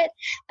bin for it.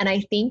 And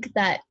I think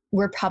that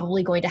we're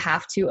probably going to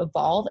have to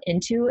evolve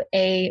into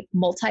a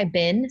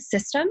multi-bin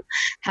system,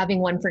 having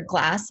one for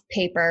glass,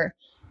 paper,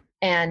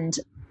 and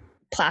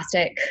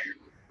plastic,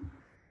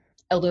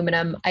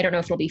 aluminum. I don't know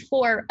if it'll be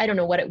 4. I don't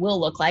know what it will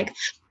look like.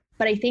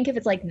 But I think if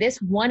it's like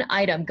this one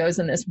item goes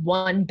in this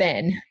one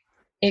bin,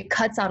 it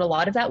cuts out a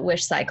lot of that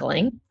wish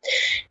cycling.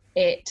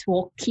 It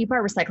will keep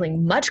our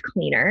recycling much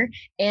cleaner,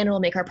 and it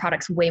will make our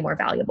products way more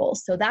valuable.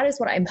 So that is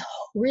what I'm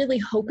really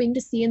hoping to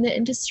see in the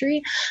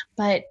industry.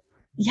 But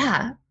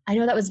yeah, I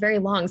know that was very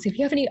long. So if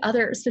you have any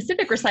other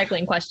specific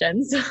recycling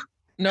questions.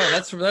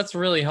 No, that's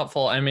really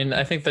helpful. I mean,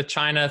 I think the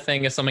China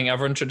thing is something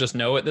everyone should just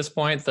know at this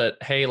point,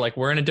 that, hey, like,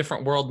 we're in a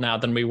different world now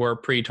than we were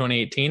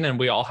pre-2018, and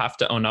we all have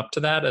to own up to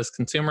that as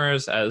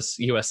consumers, as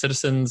US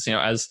citizens,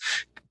 as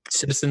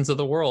citizens of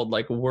the world.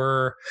 Like,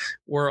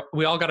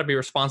 we all got to be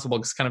responsible,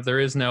 because kind of there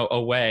is no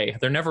away.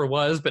 There never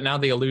was, but now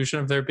the illusion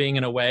of there being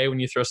an away when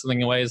you throw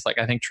something away is, like,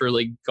 I think,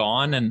 truly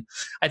gone. And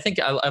I think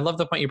I love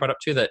the point you brought up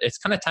too, that it's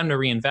kind of time to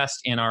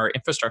reinvest in our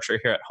infrastructure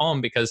here at home,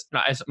 because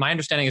as my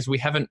understanding is we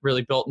haven't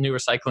really built new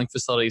recycling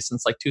facilities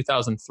since like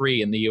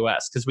 2003 in the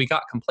US, because we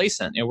got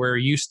complacent. We're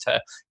used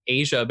to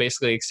Asia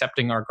basically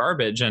accepting our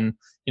garbage, and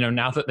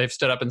now that they've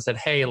stood up and said,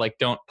 hey, like,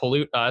 don't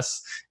pollute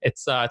us,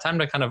 it's time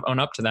to kind of own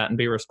up to that and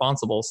be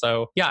responsible.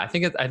 So yeah, I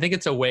think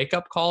it's a wake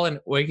up call, and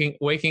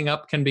waking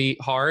up can be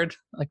hard,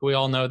 like we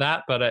all know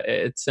that, but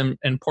it's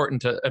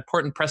important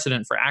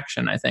precedent for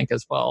action, I think,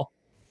 as well.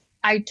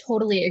 I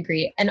totally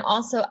agree. And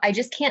also, I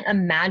just can't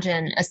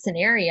imagine a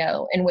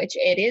scenario in which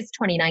it is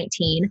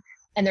 2019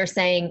 and they're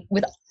saying,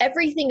 with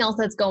everything else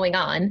that's going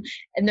on,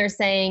 and they're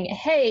saying,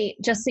 hey,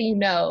 just so you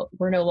know,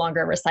 we're no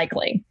longer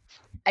recycling.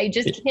 I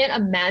just can't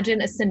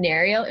imagine a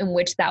scenario in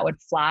which that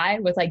would fly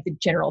with like the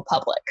general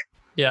public.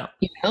 Yeah,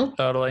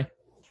 totally.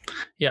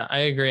 Yeah, I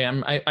agree.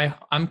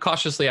 I'm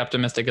cautiously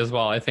optimistic as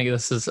well. I think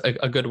this is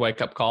a good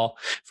wake up call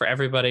for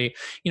everybody.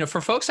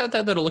 For folks out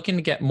there that are looking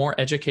to get more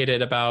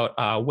educated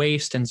about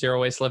waste and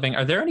zero waste living,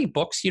 are there any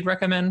books you'd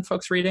recommend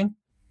folks reading?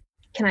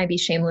 Can I be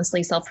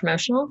shamelessly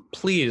self-promotional?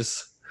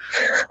 Please.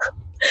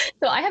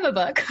 So I have a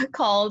book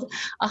called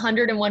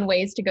 101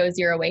 Ways to Go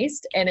Zero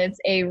Waste, and it's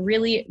a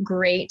really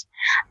great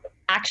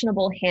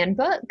actionable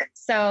handbook.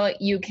 So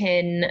you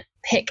can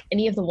pick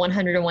any of the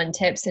 101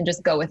 tips and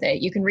just go with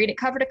it. You can read it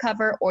cover to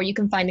cover, or you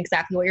can find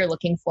exactly what you're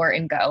looking for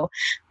and go.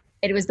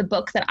 It was the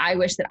book that I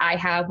wish that I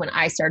had when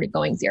I started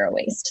going zero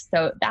waste.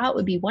 So that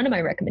would be one of my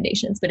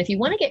recommendations. But if you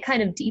want to get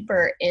kind of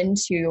deeper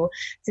into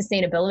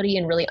sustainability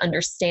and really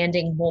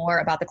understanding more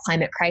about the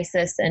climate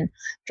crisis and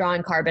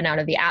drawing carbon out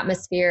of the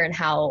atmosphere and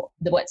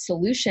what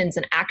solutions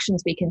and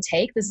actions we can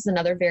take, this is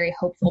another very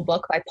hopeful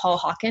book by Paul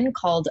Hawken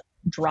called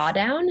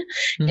Drawdown.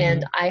 Mm-hmm.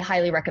 And I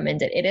highly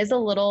recommend it. It is a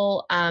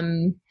little,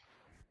 I'm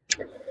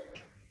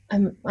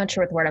not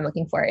sure what the word I'm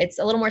looking for. It's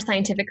a little more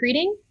scientific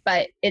reading,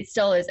 but it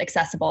still is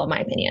accessible in my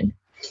opinion.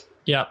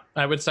 Yeah,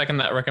 I would second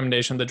that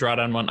recommendation, the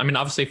Drawdown one. I mean,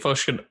 obviously folks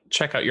should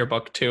check out your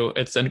book too.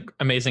 It's an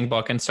amazing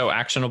book and so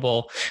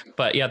actionable.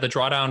 But yeah, the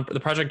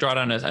Project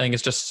Drawdown I think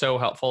is just so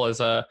helpful as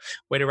a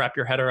way to wrap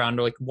your head around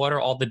like what are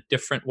all the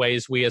different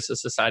ways we as a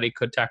society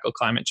could tackle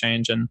climate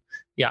change. And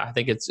yeah, I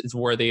think it's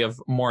worthy of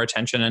more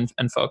attention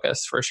and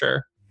focus for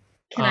sure.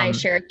 Can I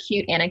share a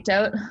cute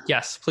anecdote?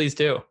 Yes, please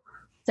do.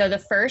 So the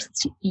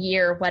first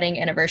year wedding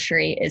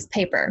anniversary is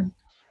paper.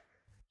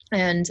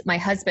 And my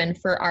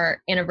husband for our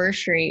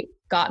anniversary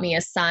got me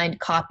a signed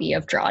copy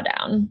of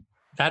Drawdown.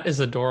 That is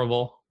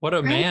adorable. What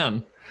a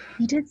man.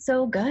 He did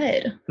so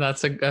good.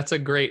 That's a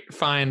great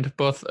find,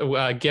 both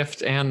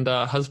gift and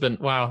husband.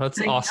 Wow,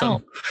 that's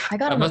awesome. I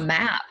got him a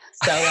map.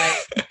 So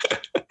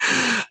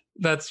like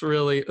That's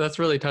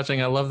really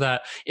touching. I love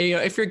that.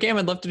 If you're game,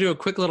 I'd love to do a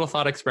quick little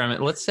thought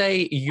experiment. Let's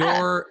say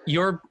you're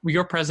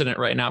president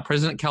right now,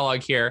 President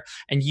Kellogg here,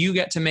 and you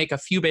get to make a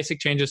few basic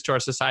changes to our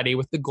society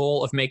with the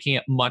goal of making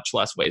it much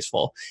less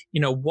wasteful.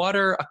 What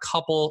are a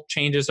couple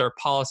changes or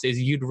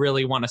policies you'd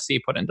really want to see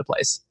put into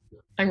place?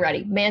 I'm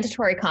ready.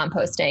 Mandatory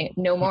composting.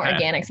 No more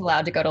organics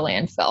allowed to go to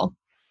landfill.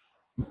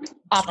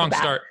 Strong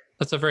start.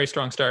 That's a very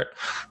strong start.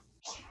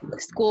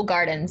 School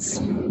gardens.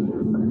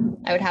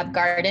 I would have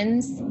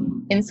gardens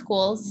in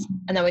schools,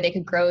 and that way they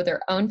could grow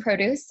their own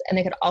produce, and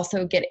they could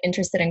also get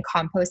interested in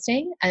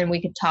composting, and we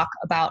could talk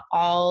about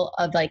all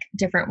of like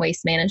different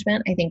waste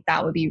management. I think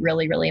that would be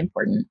really, really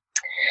important.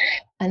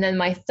 And then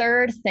my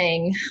third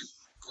thing,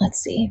 let's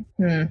see.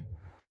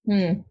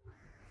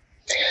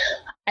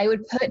 I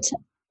would put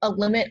a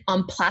limit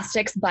on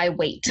plastics by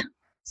weight.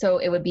 So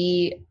it would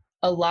be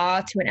a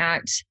law to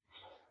enact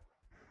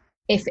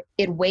if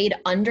it weighed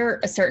under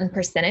a certain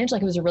percentage,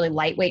 like it was a really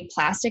lightweight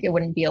plastic, it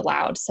wouldn't be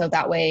allowed. So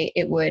that way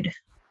it would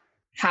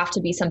have to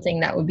be something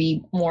that would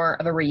be more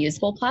of a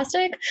reusable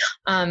plastic.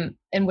 And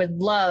would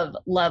love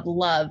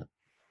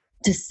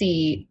to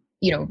see,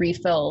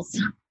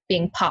 refills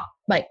being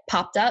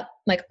popped up,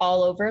 like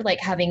all over,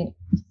 like having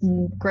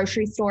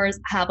grocery stores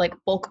have like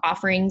bulk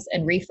offerings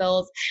and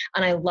refills.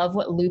 And I love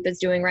what Loop is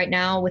doing right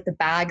now with the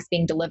bags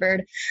being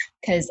delivered,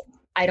 because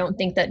I don't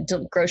think that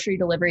grocery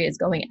delivery is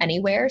going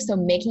anywhere. So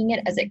making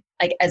it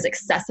as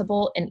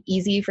accessible and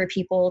easy for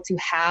people to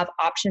have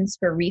options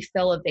for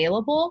refill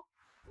available,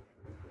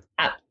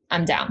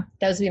 I'm down.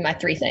 Those would be my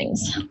three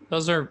things.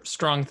 Those are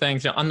strong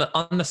things. On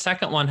the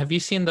second one, have you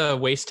seen the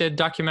Wasted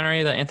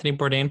documentary that Anthony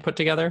Bourdain put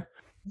together?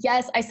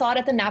 Yes, I saw it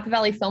at the Napa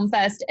Valley Film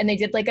Fest, and they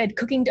did like a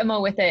cooking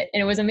demo with it,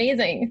 and it was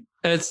amazing.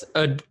 It's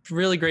a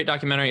really great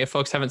documentary. If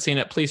folks haven't seen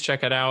it, please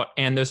check it out.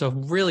 And there's a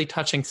really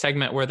touching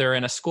segment where they're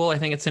in a school, I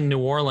think it's in New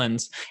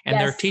Orleans, and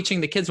they're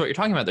teaching the kids what you're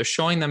talking about. They're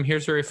showing them,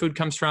 here's where your food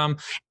comes from.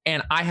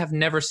 And I have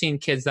never seen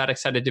kids that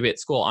excited to be at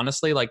school.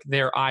 Honestly, like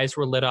their eyes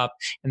were lit up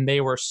and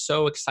they were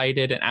so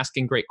excited and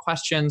asking great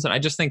questions. And I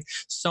just think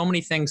so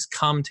many things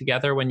come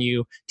together when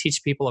you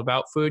teach people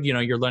about food.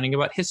 You're learning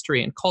about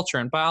history and culture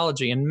and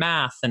biology and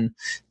math and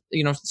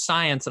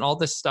science and all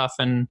this stuff.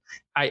 And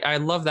I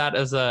love that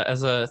as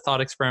a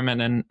thought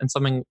experiment and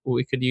something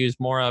we could use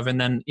more of.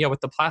 And then, with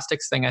the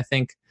plastics thing, I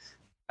think,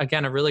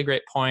 again, a really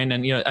great point.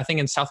 And, I think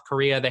in South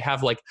Korea, they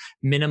have like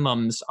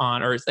minimums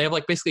on, or they have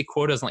like basically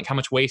quotas on like how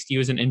much waste you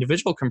as an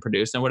individual can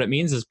produce. And what it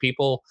means is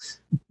people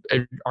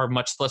are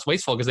much less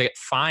wasteful because they get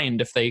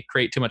fined if they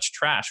create too much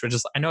trash, which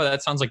is, I know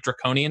that sounds like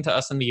draconian to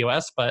us in the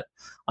US, but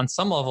on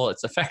some level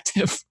it's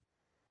effective.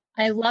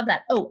 I love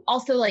that. Oh,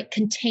 also like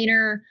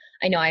container.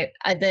 I know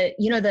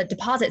the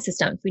deposit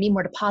systems. We need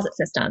more deposit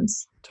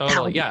systems.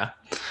 Totally. Yeah.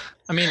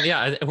 I mean,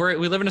 yeah,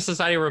 we live in a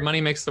society where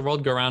money makes the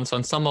world go round. So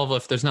on some level,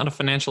 if there's not a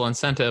financial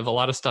incentive, a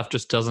lot of stuff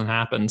just doesn't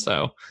happen.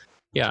 So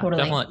yeah,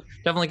 totally.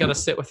 Definitely got to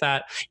sit with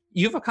that.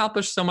 You've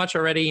accomplished so much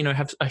already,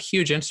 have a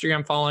huge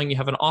Instagram following. You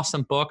have an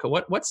awesome book.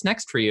 What's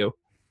next for you?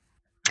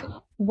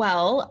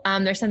 Well,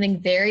 there's something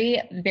very,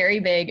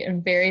 very big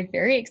and very,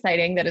 very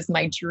exciting that is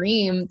my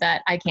dream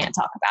that I can't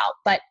talk about,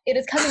 but it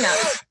is coming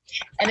out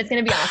and it's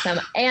going to be awesome.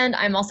 And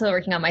I'm also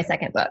working on my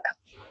second book.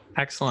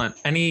 Excellent.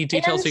 Any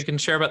details you can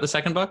share about the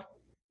second book?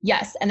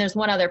 Yes. And there's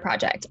one other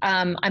project.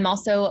 I'm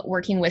also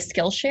working with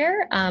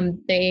Skillshare.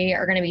 They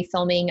are going to be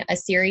filming a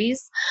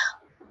series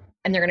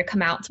and they're going to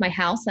come out to my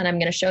house and I'm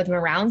going to show them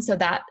around. So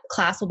that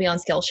class will be on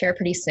Skillshare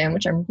pretty soon,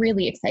 which I'm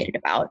really excited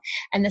about.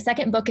 And the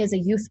second book is a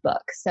youth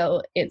book.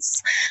 So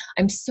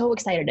I'm so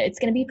excited. It's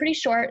going to be pretty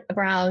short,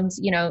 around,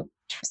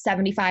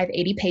 75,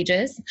 80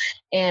 pages,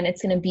 and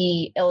it's going to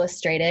be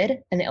illustrated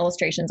and the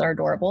illustrations are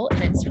adorable.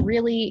 And it's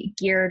really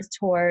geared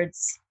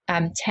towards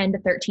 10 to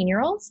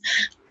 13-year-olds.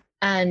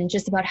 And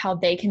just about how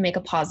they can make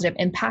a positive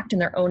impact in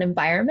their own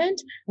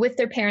environment with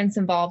their parents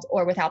involved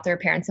or without their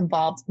parents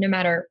involved, no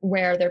matter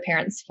where their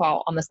parents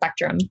fall on the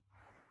spectrum.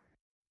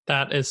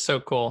 That is so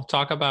cool.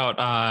 Talk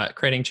about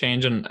creating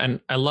change. And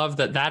I love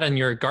that and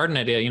your garden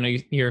idea,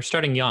 you're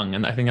starting young.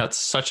 And I think that's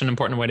such an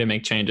important way to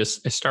make change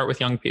is start with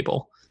young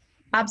people.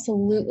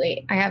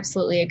 Absolutely. I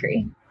absolutely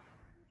agree.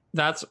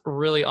 That's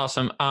really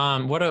awesome.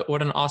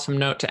 What an awesome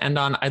note to end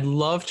on. I'd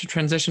love to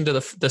transition to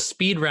the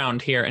speed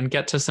round here and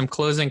get to some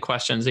closing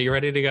questions. Are you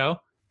ready to go?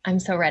 I'm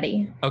so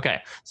ready.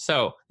 Okay.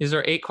 So these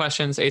are 8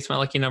 questions. 8's my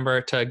lucky number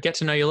to get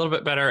to know you a little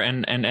bit better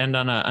and end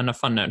on a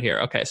fun note here.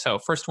 Okay. So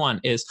first one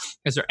is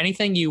there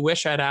anything you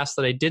wish I'd asked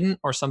that I didn't,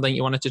 or something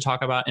you wanted to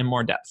talk about in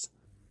more depth?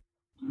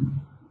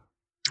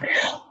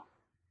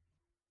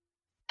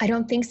 I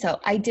don't think so.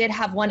 I did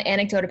have one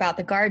anecdote about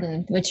the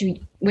garden, which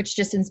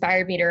just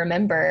inspired me to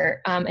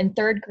remember. In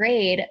 3rd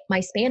grade,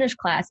 my Spanish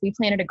class, we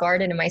planted a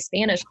garden in my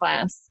Spanish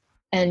class,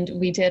 and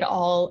we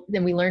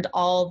learned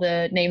all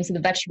the names of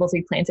the vegetables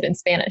we planted in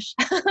Spanish.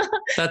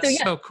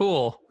 That's so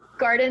cool.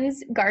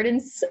 Gardens.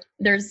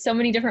 There's so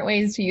many different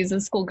ways to use a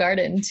school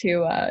garden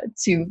to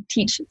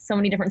teach so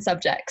many different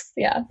subjects.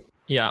 Yeah.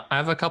 Yeah, I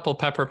have a couple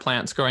pepper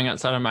plants growing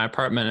outside of my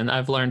apartment, and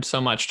I've learned so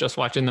much just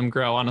watching them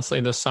grow, honestly,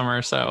 this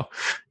summer. So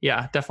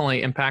yeah,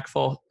 definitely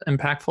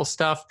impactful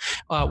stuff.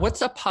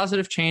 What's a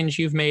positive change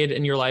you've made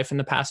in your life in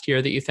the past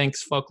year that you think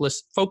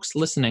folks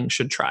listening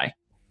should try?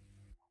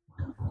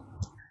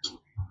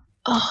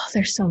 Oh,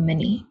 there's so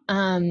many.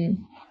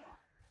 I'm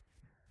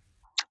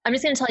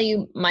just going to tell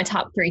you my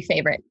top 3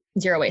 favorite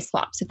zero waste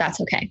swaps, if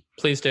that's okay.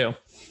 Please do.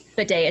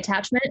 Bidet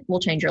attachment will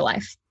change your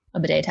life. A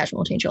bidet attachment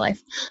will change your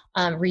life.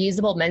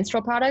 Reusable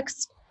menstrual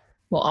products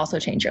will also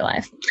change your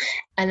life.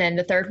 And then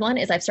the third one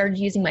is I've started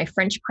using my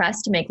French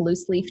press to make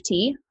loose leaf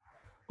tea.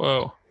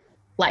 Whoa.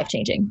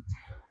 Life-changing.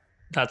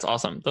 That's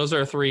awesome. Those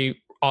are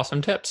 3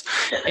 awesome tips.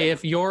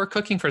 If you're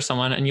cooking for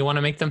someone and you want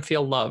to make them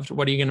feel loved,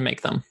 what are you going to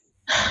make them?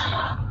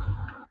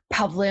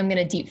 Probably I'm going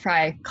to deep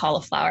fry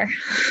cauliflower.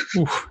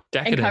 Ooh,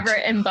 decadent. And cover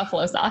it in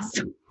buffalo sauce.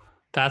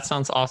 That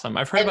sounds awesome.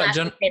 I've heard about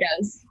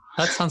potatoes.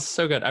 That sounds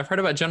so good. I've heard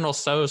about General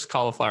Tso's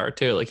cauliflower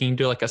too. Like you can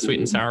do like a sweet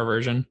and sour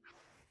version.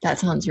 That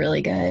sounds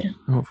really good.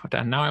 Ooh,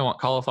 now I want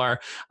cauliflower.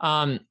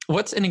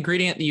 What's an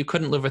ingredient that you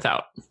couldn't live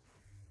without?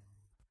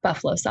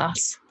 Buffalo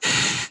sauce.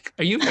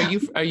 Are you,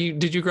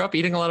 did you grow up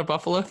eating a lot of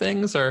buffalo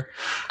things or?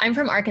 I'm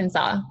from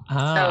Arkansas.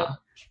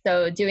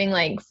 So doing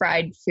like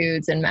fried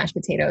foods and mashed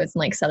potatoes and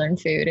like Southern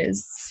food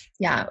is,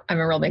 I'm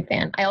a real big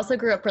fan. I also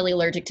grew up really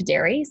allergic to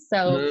dairy.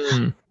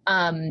 So,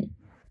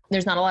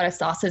 there's not a lot of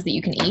sauces that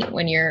you can eat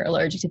when you're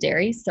allergic to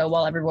dairy. So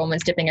while everyone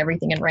was dipping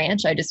everything in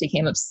ranch, I just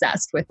became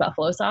obsessed with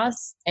buffalo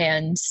sauce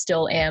and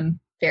still am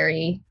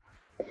very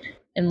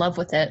in love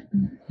with it.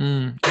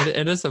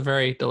 It is a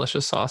very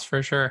delicious sauce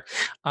for sure.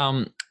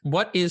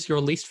 What is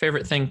your least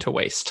favorite thing to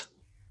waste?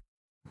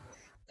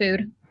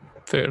 Food.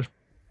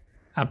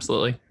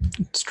 Absolutely.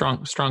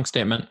 Strong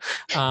statement.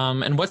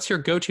 And what's your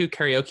go-to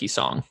karaoke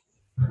song?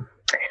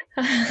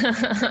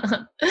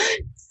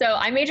 So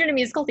I majored in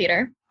musical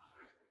theater.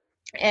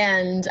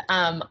 And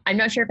I'm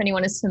not sure if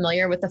anyone is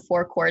familiar with the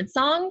 4-chord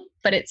song,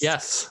 but it's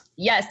yes.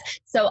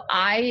 So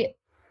I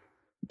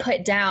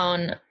put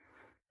down,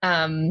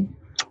 I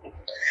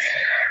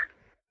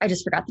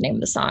just forgot the name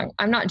of the song.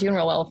 I'm not doing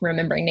real well from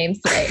remembering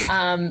names today.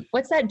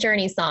 What's that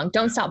Journey song?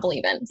 Don't Stop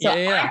Believin'. So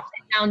I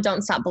put down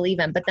Don't Stop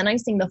Believin', but then I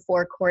sing the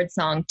 4-chord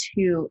song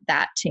to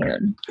that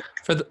tune.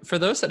 For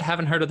those that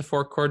haven't heard of the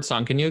 4-chord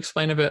song, can you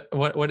explain a bit?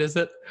 What is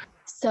it?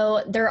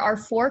 So there are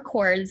 4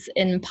 chords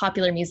in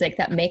popular music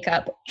that make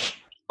up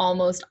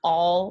almost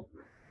all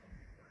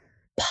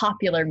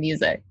popular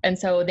music. And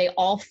so they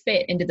all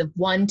fit into the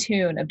one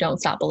tune of Don't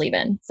Stop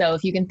Believin'. So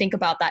if you can think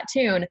about that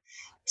tune,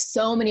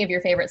 so many of your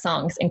favorite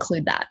songs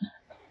include that.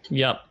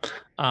 Yep.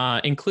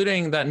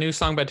 Including that new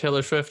song by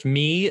Taylor Swift,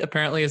 Me,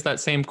 apparently is that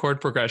same chord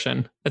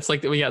progression. It's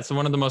like, it's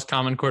one of the most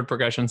common chord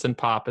progressions in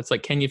pop. It's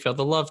like, Can You Feel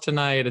the Love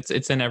Tonight?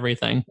 It's in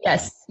everything.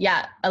 Yes.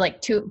 Yeah. I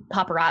like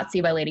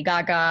Paparazzi by Lady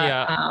Gaga.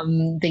 Yeah.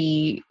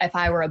 The If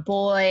I Were a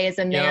Boy is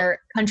in there.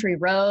 Country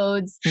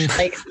Roads,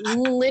 like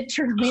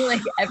literally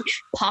like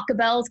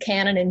Pachelbel's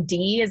Canon in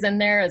D is in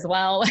there as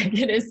well. Like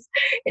it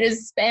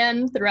is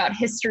spanned throughout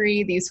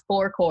history, these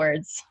 4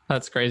 chords.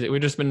 That's crazy.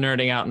 We've just been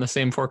nerding out in the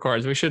same 4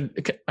 chords. I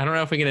don't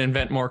know if we can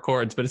invent more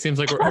chords, but it seems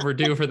like we're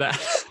overdue for that.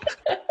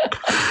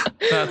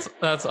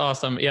 That's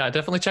awesome. Yeah,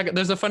 definitely check it.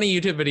 There's a funny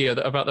YouTube video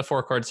about the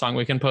 4-chord song.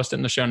 We can post it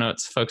in the show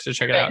notes, folks, to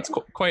check it out. It's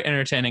quite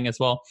entertaining as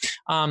well.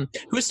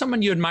 Who is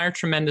someone you admire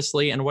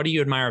tremendously, and what do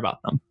you admire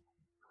about them?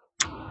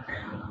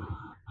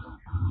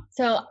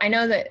 So I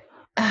know that,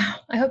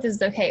 I hope this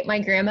is okay. My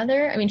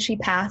grandmother, she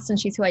passed and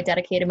she's who I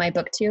dedicated my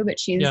book to, but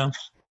she's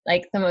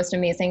like the most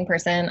amazing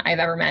person I've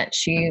ever met.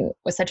 She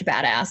was such a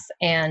badass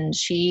and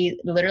she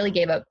literally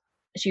gave up.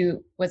 She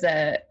was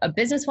a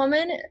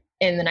businesswoman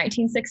in the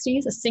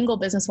 1960s, a single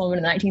businesswoman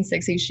in the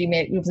 1960s. She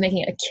was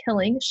making a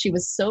killing. She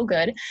was so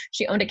good.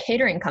 She owned a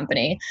catering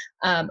company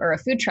or a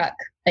food truck,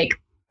 like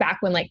back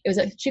when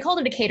she called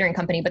it a catering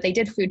company, but they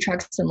did food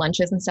trucks and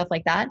lunches and stuff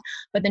like that.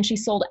 But then she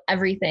sold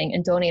everything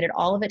and donated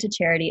all of it to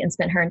charity and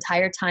spent her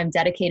entire time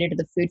dedicated to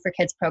the Food for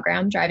Kids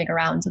program, driving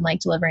around and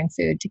delivering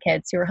food to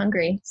kids who were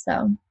hungry.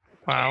 So,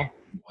 wow.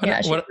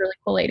 She's a really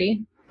cool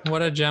lady.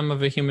 What a gem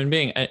of a human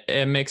being.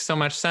 It makes so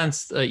much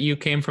sense that you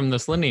came from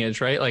this lineage,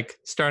 right? Like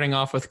starting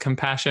off with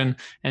compassion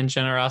and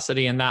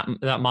generosity and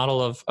that model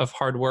of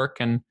hard work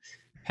and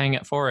paying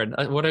it forward.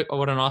 What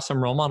an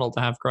awesome role model to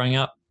have growing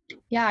up.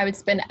 Yeah, I would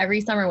spend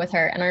every summer with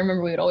her. And I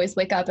remember we would always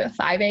wake up at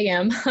 5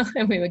 a.m.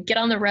 and we would get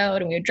on the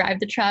road and we would drive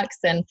the trucks.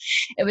 And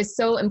it was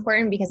so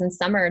important because in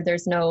summer,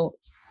 there's no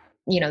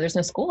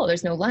school,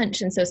 there's no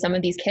lunch. And so some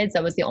of these kids,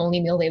 that was the only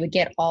meal they would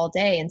get all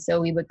day. And so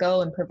we would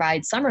go and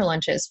provide summer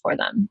lunches for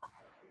them.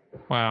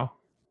 Wow.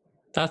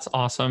 That's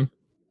awesome.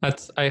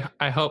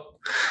 I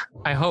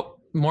hope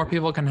more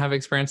people can have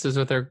experiences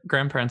with their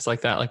grandparents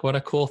like that. Like what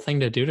a cool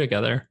thing to do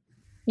together.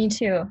 Me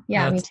too.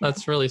 Yeah, me too.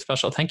 That's really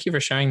special. Thank you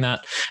for sharing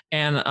that.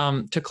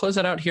 And to close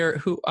it out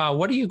here,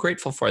 what are you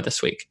grateful for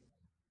this week?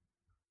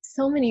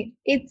 So many.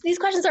 These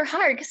questions are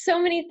hard. So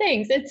many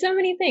things. It's so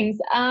many things.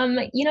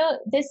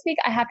 This week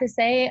I have to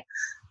say,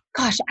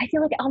 gosh, I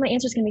feel like all my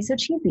answers can be so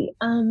cheesy.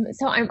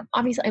 So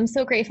I'm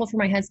so grateful for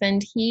my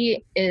husband.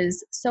 He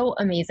is so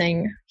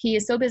amazing. He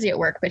is so busy at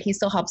work, but he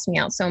still helps me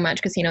out so much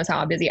because he knows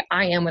how busy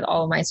I am with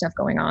all of my stuff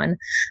going on.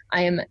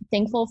 I am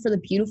thankful for the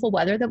beautiful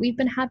weather that we've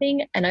been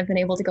having. And I've been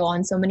able to go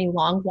on so many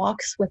long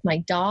walks with my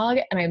dog.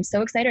 And I'm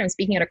so excited. I'm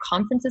speaking at a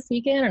conference this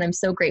weekend and I'm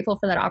so grateful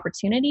for that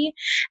opportunity.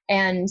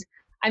 And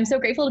I'm so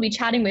grateful to be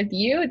chatting with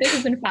you. This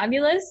has been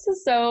fabulous.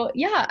 So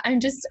yeah,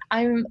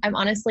 I'm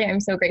honestly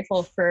so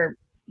grateful for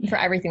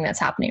everything that's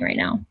happening right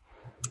now.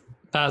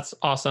 That's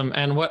awesome.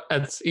 And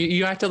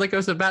you acted like it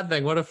was a bad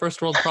thing. What a first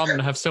world problem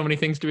to have so many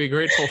things to be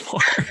grateful for.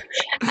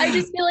 I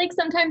just feel like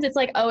sometimes it's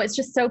like, oh, it's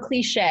just so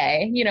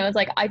cliche. It's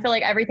like, I feel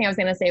like everything I was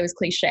going to say was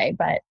cliche,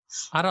 but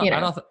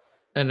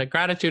and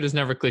gratitude is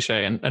never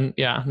cliche. And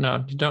yeah,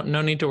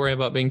 no need to worry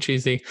about being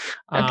cheesy.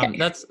 Okay.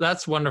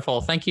 That's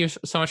wonderful. Thank you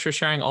so much for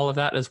sharing all of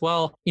that as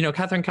well.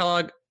 Catherine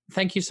Kellogg,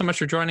 thank you so much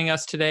for joining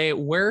us today.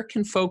 Where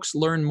can folks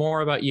learn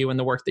more about you and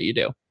the work that you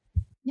do?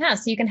 Yeah,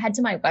 so you can head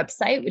to my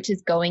website, which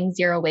is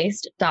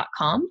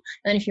goingzerowaste.com.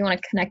 And if you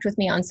want to connect with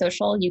me on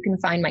social, you can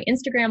find my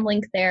Instagram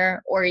link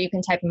there, or you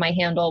can type in my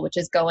handle, which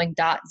is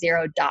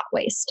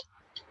going.zero.waste.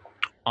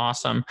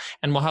 Awesome.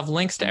 And we'll have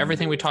links to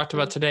everything we talked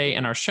about today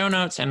in our show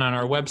notes and on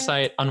our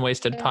website,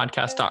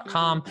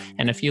 unwastedpodcast.com.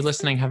 And if you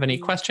listening have any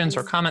questions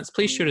or comments,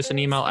 please shoot us an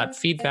email at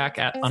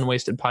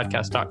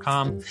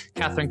feedback@unwastedpodcast.com.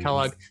 Catherine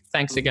Kellogg,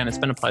 thanks again. It's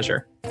been a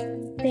pleasure.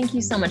 Thank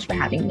you so much for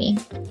having me.